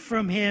receive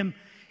from Him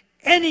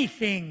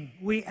anything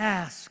we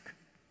ask.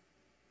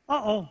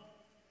 Uh-oh.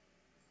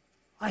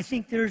 I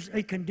think there's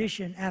a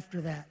condition after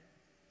that.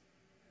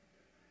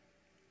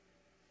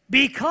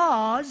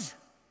 Because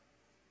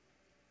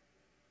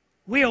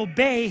we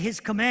obey His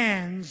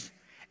commands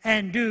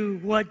and do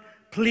what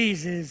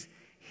pleases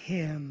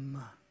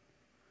Him.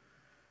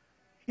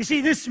 You see,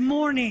 this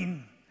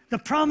morning, the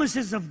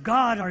promises of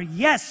God are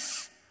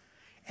yes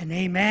and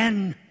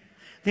amen.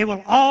 They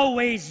will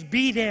always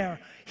be there.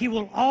 He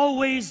will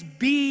always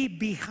be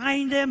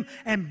behind them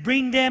and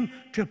bring them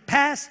to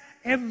pass,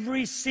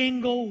 every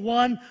single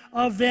one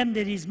of them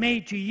that He's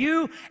made to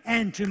you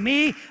and to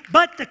me.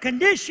 But the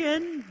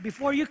condition,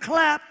 before you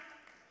clap,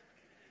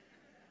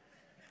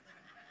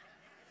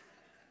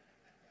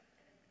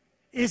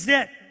 is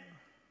that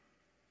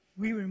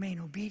we remain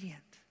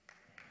obedient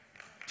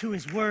to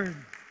His Word.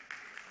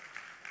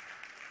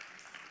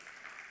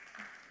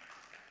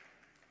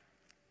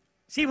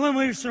 See, when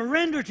we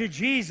surrender to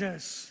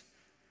Jesus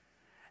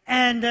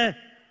and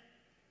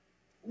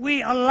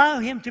we allow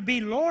Him to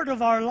be Lord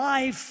of our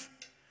life,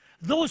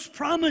 those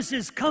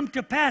promises come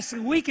to pass.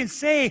 And we can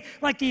say,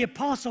 like the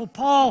Apostle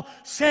Paul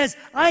says,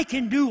 I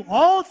can do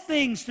all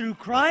things through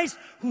Christ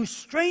who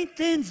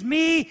strengthens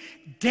me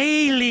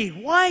daily.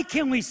 Why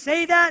can we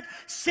say that?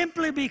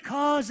 Simply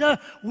because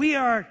we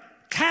are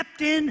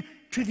tapped in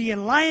to the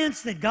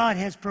alliance that God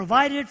has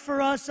provided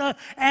for us,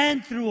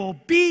 and through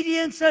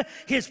obedience,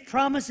 His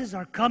promises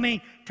are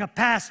coming to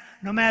pass.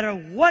 No matter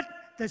what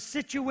the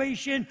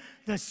situation,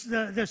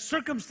 the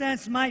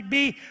circumstance might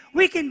be,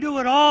 we can do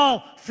it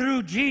all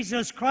through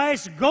Jesus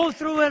Christ, go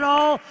through it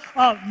all,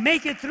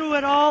 make it through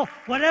it all,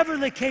 whatever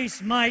the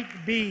case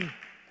might be.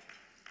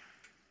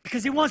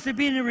 Because He wants to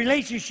be in a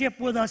relationship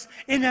with us,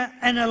 in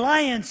an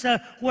alliance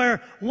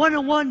where 1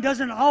 and 1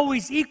 doesn't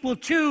always equal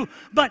 2,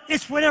 but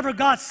it's whatever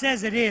God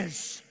says it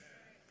is.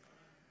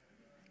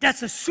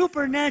 That's a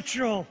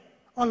supernatural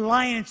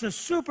alliance, a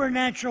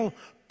supernatural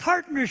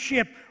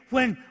partnership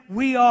when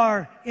we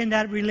are in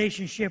that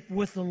relationship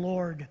with the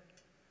Lord.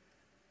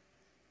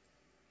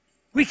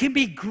 We can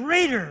be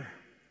greater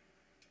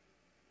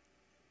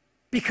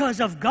because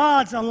of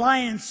God's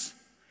alliance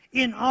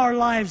in our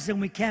lives than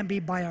we can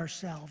be by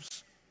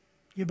ourselves.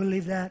 You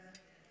believe that?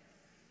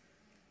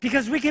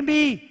 Because we can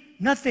be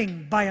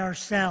nothing by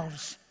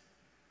ourselves.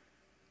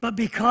 But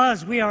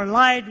because we are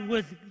allied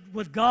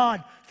with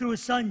God through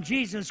His Son,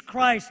 Jesus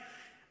Christ,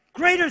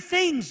 greater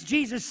things,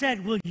 Jesus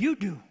said, will you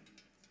do.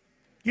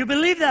 You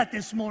believe that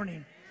this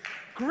morning?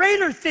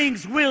 Greater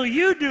things will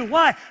you do.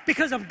 Why?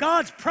 Because of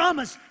God's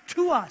promise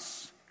to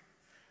us.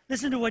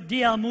 Listen to what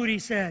D.L. Moody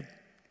said.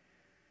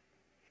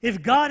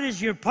 If God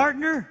is your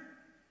partner,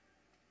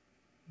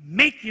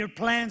 make your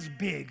plans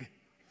big.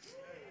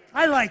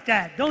 I like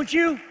that, don't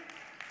you?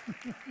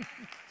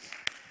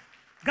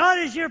 God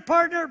is your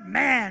partner,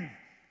 man.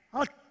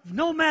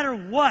 No matter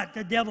what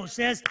the devil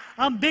says,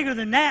 I'm bigger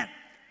than that.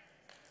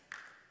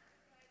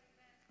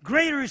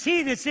 Greater is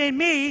He that's in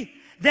me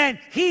than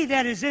he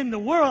that is in the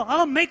world.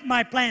 I'll make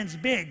my plans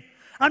big.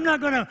 I'm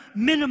not going to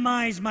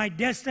minimize my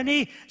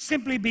destiny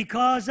simply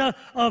because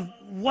of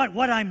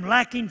what I'm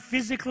lacking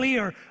physically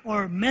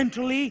or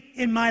mentally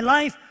in my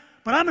life.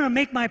 But I'm going to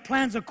make my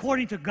plans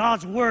according to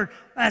God's Word.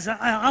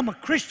 I'm a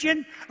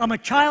Christian. I'm a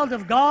child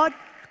of God.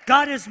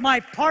 God is my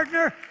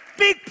partner.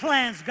 Big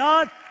plans,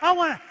 God. I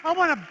want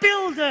to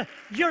build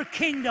your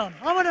kingdom.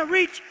 I want to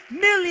reach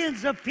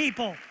millions of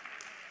people.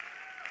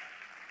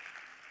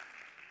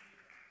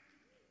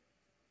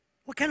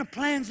 What kind of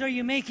plans are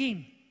you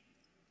making?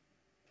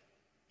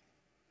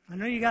 I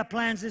know you got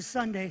plans this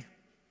Sunday.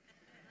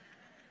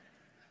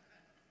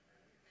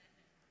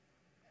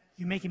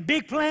 You making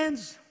big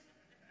plans?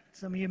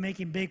 Some of you are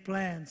making big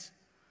plans.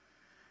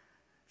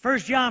 1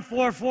 John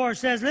 4:4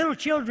 says, little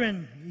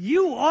children,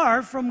 you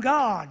are from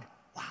God.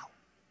 Wow.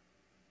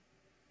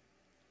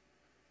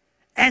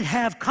 And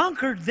have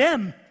conquered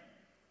them.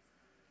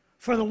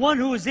 For the one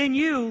who is in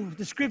you,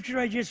 the scripture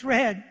I just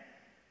read,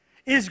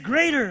 is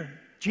greater.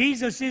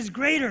 Jesus is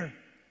greater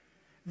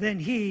than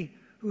he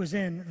who is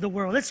in the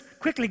world. Let's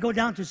quickly go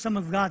down to some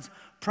of God's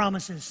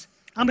promises.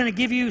 I'm going to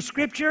give you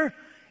scripture.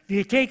 If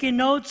you're taking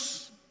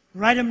notes,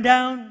 write them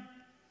down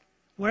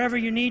wherever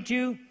you need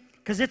to,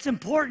 because it's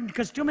important,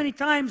 because too many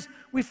times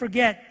we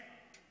forget,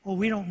 or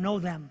we don't know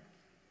them.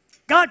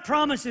 God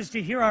promises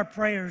to hear our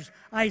prayers.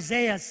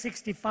 Isaiah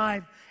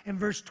 65 and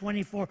verse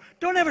 24.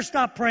 Don't ever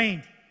stop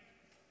praying.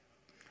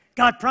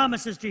 God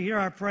promises to hear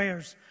our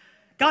prayers.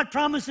 God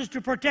promises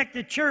to protect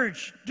the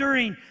church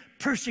during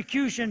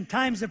persecution,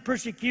 times of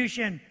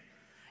persecution.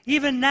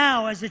 Even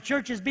now, as the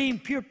church is being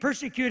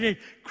persecuted,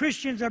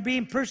 Christians are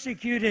being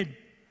persecuted.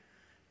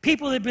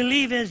 People that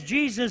believe as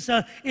Jesus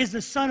is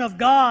the Son of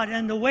God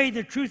and the way,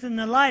 the truth, and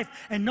the life,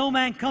 and no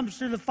man comes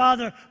to the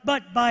Father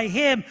but by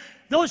Him.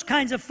 Those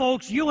kinds of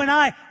folks, you and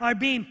I, are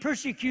being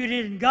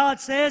persecuted. And God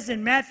says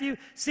in Matthew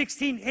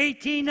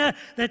 16:18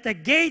 that the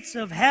gates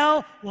of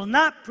hell will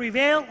not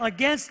prevail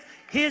against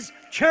His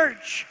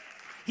church.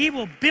 He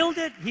will build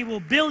it, He will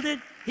build it,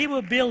 He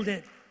will build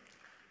it.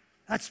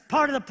 That's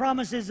part of the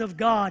promises of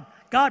God.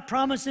 God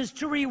promises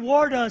to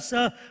reward us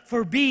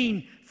for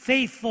being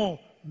faithful.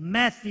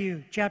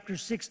 Matthew chapter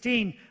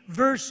 16,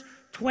 verse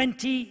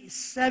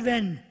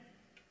 27.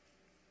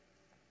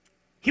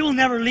 He will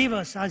never leave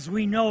us, as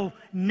we know,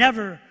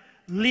 never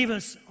leave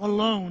us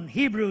alone.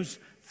 Hebrews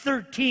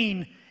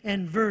 13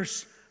 and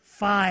verse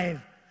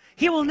 5.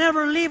 He will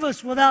never leave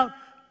us without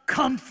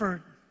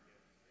comfort.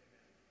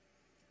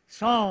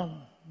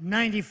 Psalm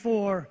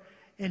 94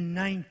 and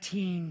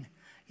 19.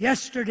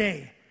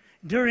 Yesterday,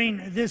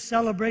 during this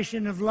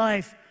celebration of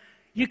life,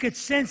 you could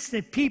sense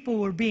that people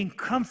were being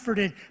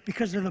comforted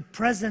because of the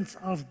presence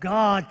of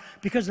God,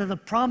 because of the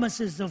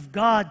promises of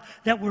God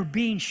that were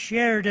being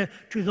shared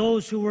to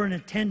those who were in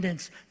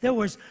attendance. There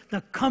was the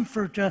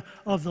comfort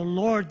of the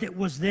Lord that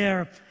was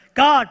there.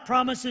 God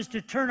promises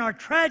to turn our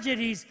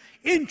tragedies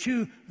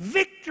into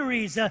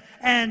victories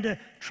and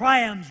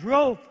triumphs.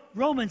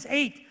 Romans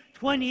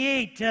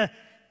 8:28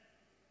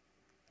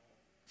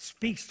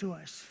 speaks to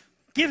us,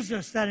 gives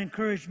us that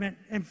encouragement.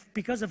 And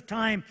because of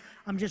time,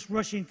 I'm just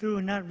rushing through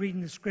and not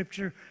reading the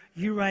scripture.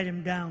 You write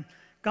them down.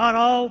 God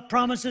all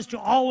promises to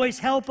always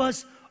help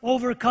us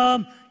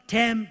overcome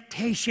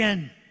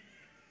temptation.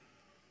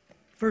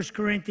 1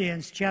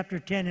 Corinthians chapter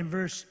 10 and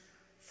verse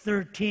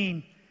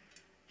 13.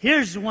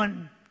 Here's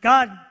one.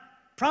 God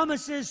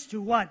promises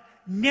to what?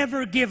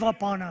 Never give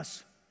up on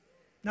us.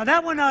 Now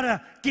that one ought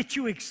to get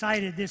you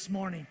excited this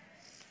morning.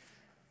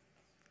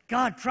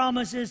 God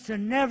promises to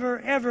never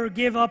ever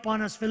give up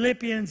on us.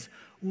 Philippians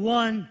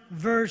 1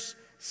 verse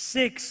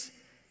 6.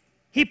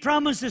 He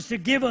promises to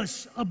give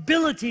us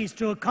abilities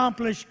to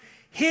accomplish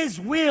His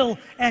will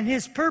and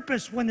His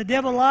purpose. When the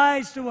devil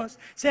lies to us,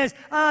 says,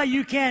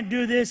 you can't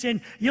do this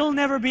and you'll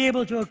never be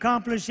able to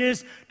accomplish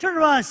this. Turn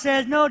around and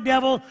says, no,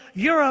 devil,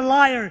 you're a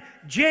liar.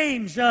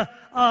 James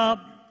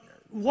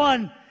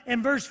 1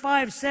 and verse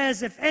 5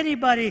 says, if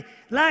anybody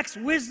lacks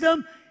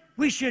wisdom,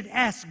 we should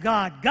ask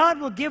God. God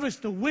will give us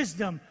the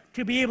wisdom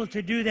to be able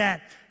to do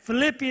that.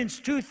 Philippians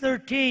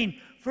 2:13,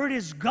 for it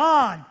is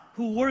God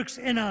who works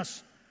in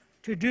us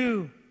to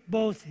do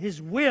both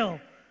His will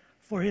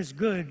for His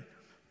good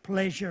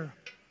pleasure.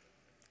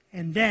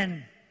 And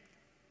then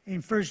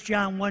in 1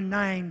 John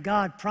 1:9,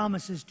 God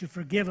promises to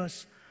forgive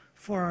us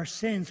for our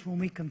sins when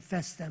we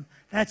confess them.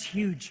 That's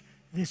huge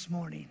this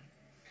morning.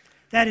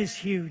 That is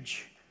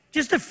huge.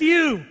 Just a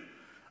few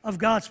of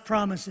God's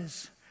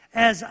promises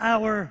as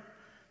our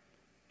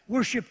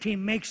worship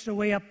team makes their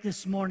way up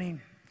this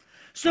morning.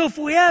 So if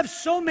we have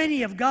so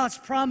many of God's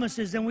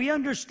promises, and we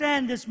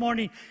understand this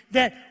morning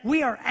that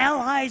we are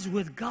allies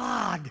with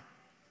God.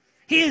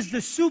 He is the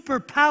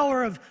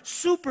superpower of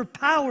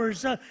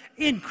superpowers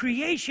in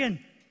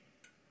creation.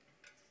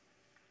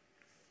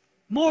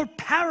 More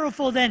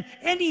powerful than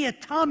any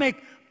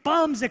atomic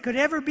bombs that could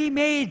ever be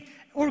made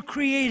or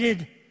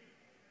created.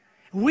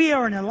 We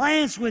are in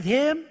alliance with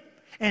Him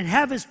and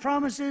have His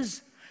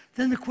promises.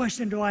 Then the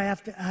question I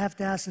have to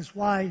ask is,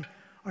 why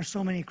are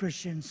so many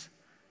Christians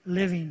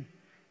living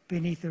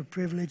beneath their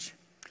privilege?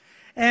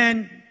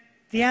 And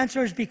the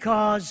answer is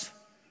because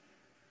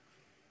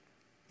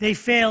they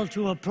fail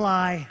to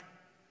apply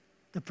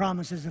the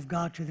promises of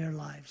God to their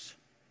lives.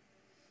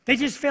 They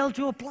just fail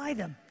to apply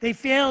them. They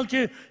fail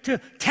to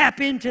tap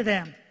into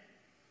them.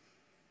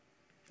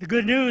 The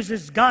good news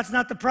is God's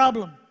not the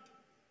problem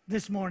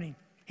this morning.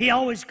 He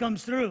always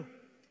comes through.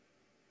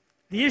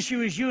 The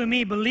issue is you and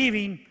me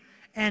believing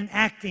and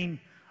acting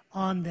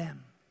on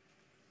them.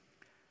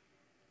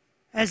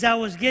 As I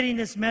was getting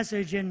this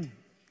message and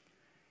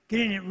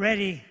getting it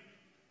ready,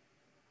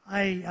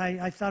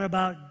 I thought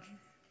about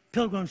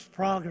Pilgrim's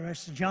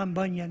Progress, John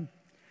Bunyan.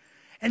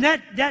 And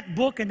that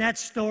book and that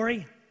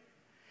story.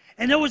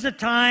 And there was a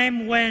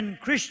time when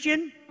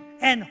Christian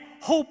and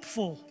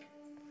hopeful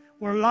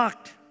were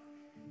locked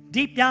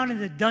deep down in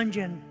the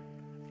dungeon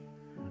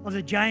of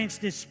the giant's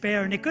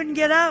despair. And they couldn't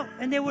get out,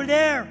 and they were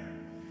there.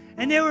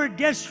 And they were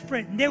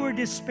desperate, and they were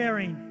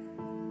despairing.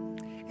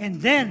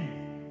 And then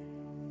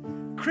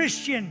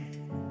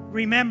Christian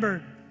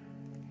remembered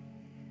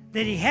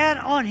that he had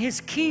on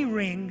his key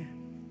ring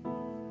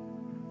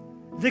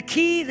the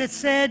key that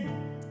said,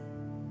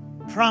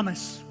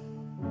 promise.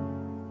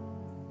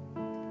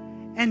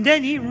 And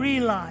then he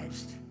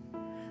realized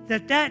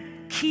that that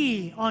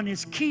key on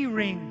his key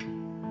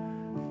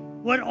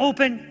ring would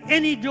open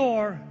any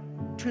door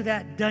to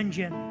that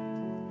dungeon.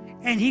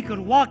 And he could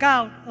walk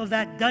out of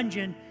that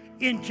dungeon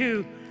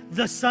into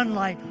the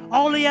sunlight.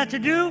 All he had to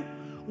do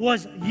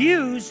was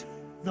use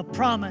the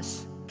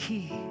promise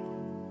key.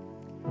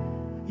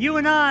 You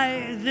and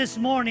I this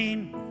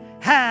morning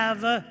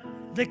have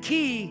the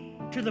key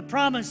to the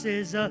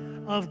promises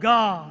of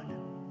God.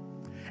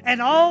 And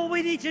all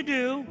we need to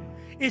do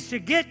is to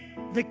get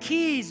the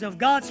keys of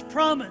God's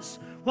promise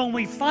when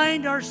we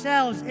find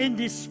ourselves in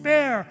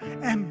despair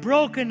and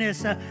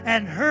brokenness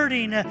and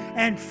hurting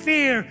and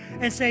fear,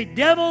 and say,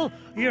 devil,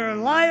 you're a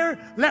liar.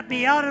 Let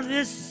me out of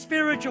this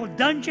spiritual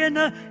dungeon.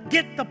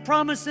 Get the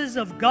promises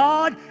of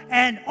God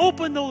and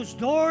open those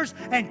doors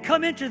and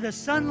come into the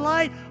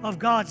sunlight of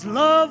God's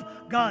love,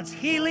 God's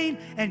healing,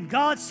 and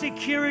God's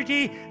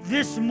security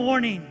this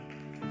morning.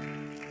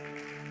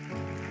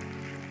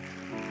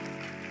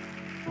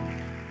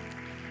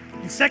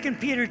 In 2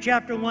 Peter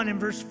chapter 1 and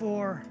verse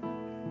 4,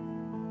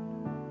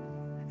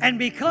 and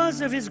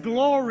because of His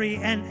glory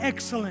and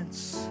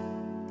excellence,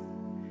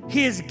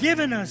 He has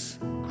given us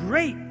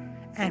great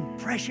and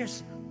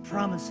precious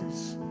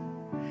promises.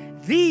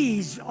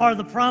 These are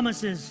the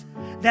promises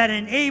that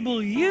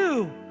enable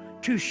you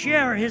to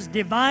share His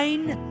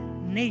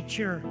divine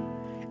nature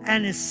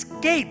and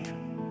escape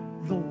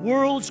the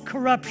world's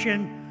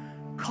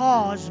corruption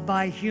caused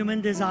by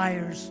human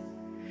desires.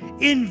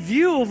 In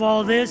view of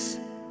all this,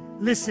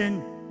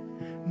 listen,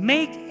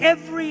 make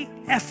every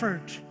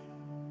effort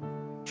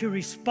to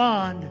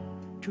respond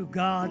to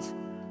God's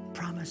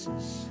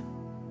promises.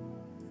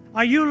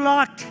 Are you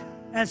locked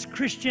as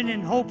Christian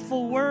and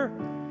hopeful were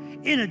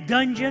in a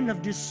dungeon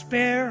of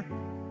despair,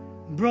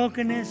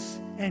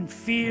 brokenness and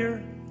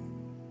fear,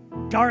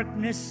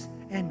 darkness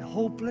and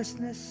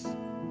hopelessness.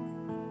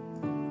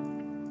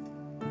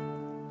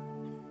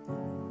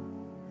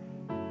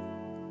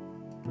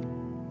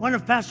 One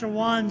of Pastor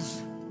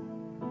Juan's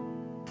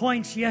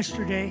points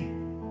yesterday,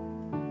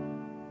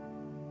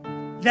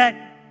 that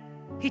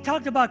he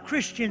talked about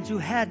Christians who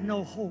had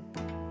no hope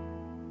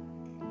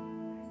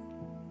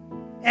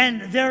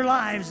and their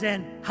lives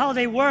and how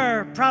they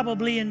were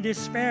probably in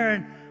despair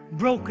and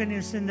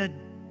brokenness in the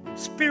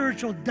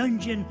spiritual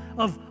dungeon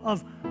of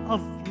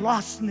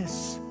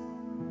lostness.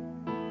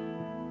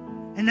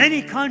 And then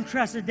he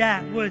contrasted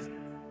that with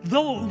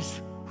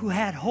those who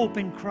had hope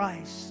in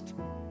Christ.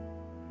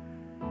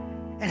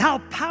 And how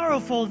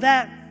powerful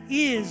that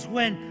is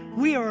when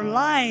we are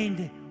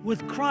aligned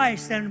with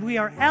Christ and we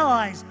are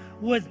allies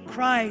with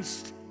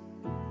Christ,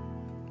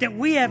 that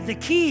we have the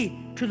key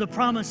to the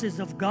promises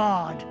of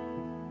God.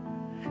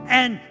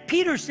 And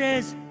Peter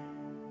says,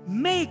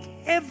 make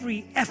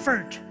every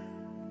effort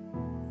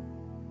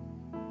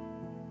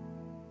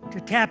to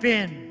tap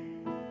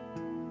in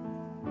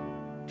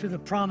to the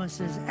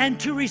promises and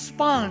to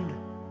respond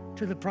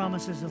to the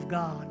promises of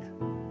God.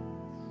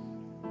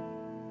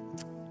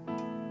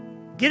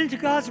 Get into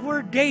God's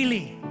Word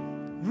daily.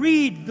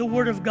 Read the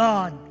Word of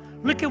God.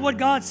 Look at what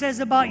God says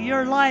about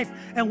your life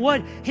and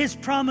what His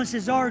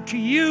promises are to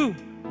you.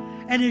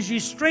 And as you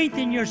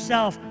strengthen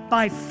yourself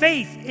by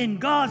faith in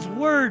God's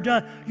Word,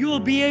 you will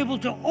be able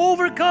to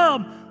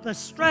overcome the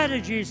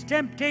strategies,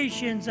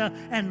 temptations,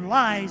 and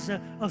lies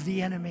of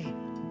the enemy.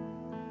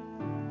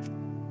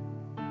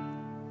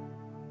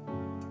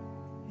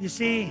 You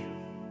see,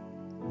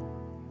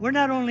 we're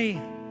not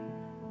only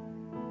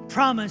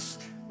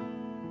promised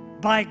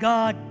by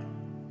God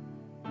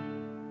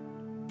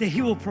that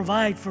He will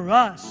provide for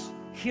us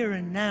here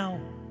and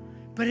now,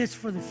 but it's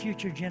for the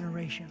future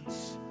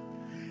generations.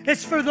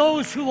 It's for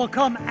those who will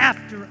come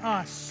after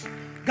us.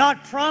 God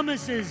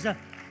promises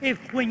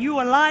when you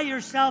ally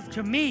yourself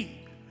to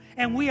me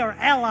and we are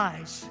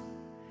allies,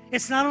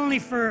 it's not only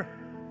for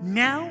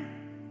now,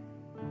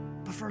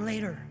 but for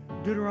later.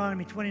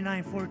 Deuteronomy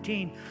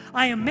 29:14.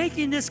 I am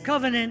making this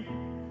covenant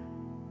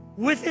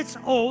with its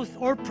oath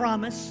or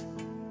promise,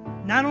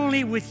 not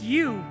only with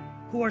you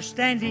who are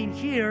standing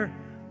here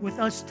with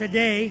us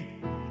today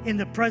in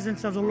the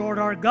presence of the Lord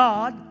our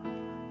God,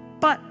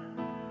 but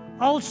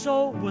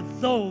also with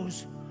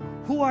those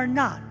who are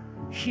not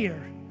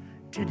here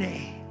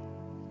today.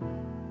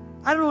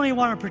 I don't only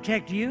want to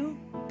protect you,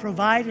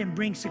 provide and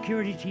bring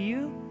security to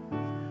you.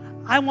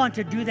 I want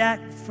to do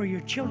that for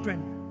your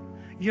children,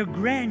 your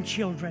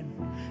grandchildren,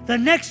 the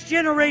next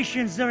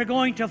generations that are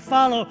going to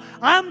follow.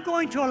 I'm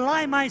going to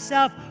align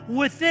myself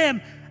with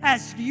them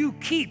as you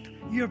keep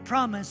your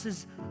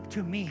promises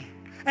to me.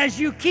 As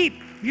you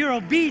keep your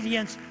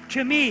obedience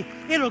to me,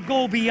 it'll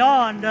go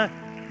beyond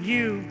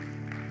you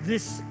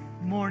this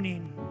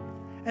morning.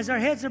 As our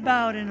heads are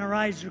bowed and our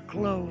eyes are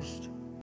closed,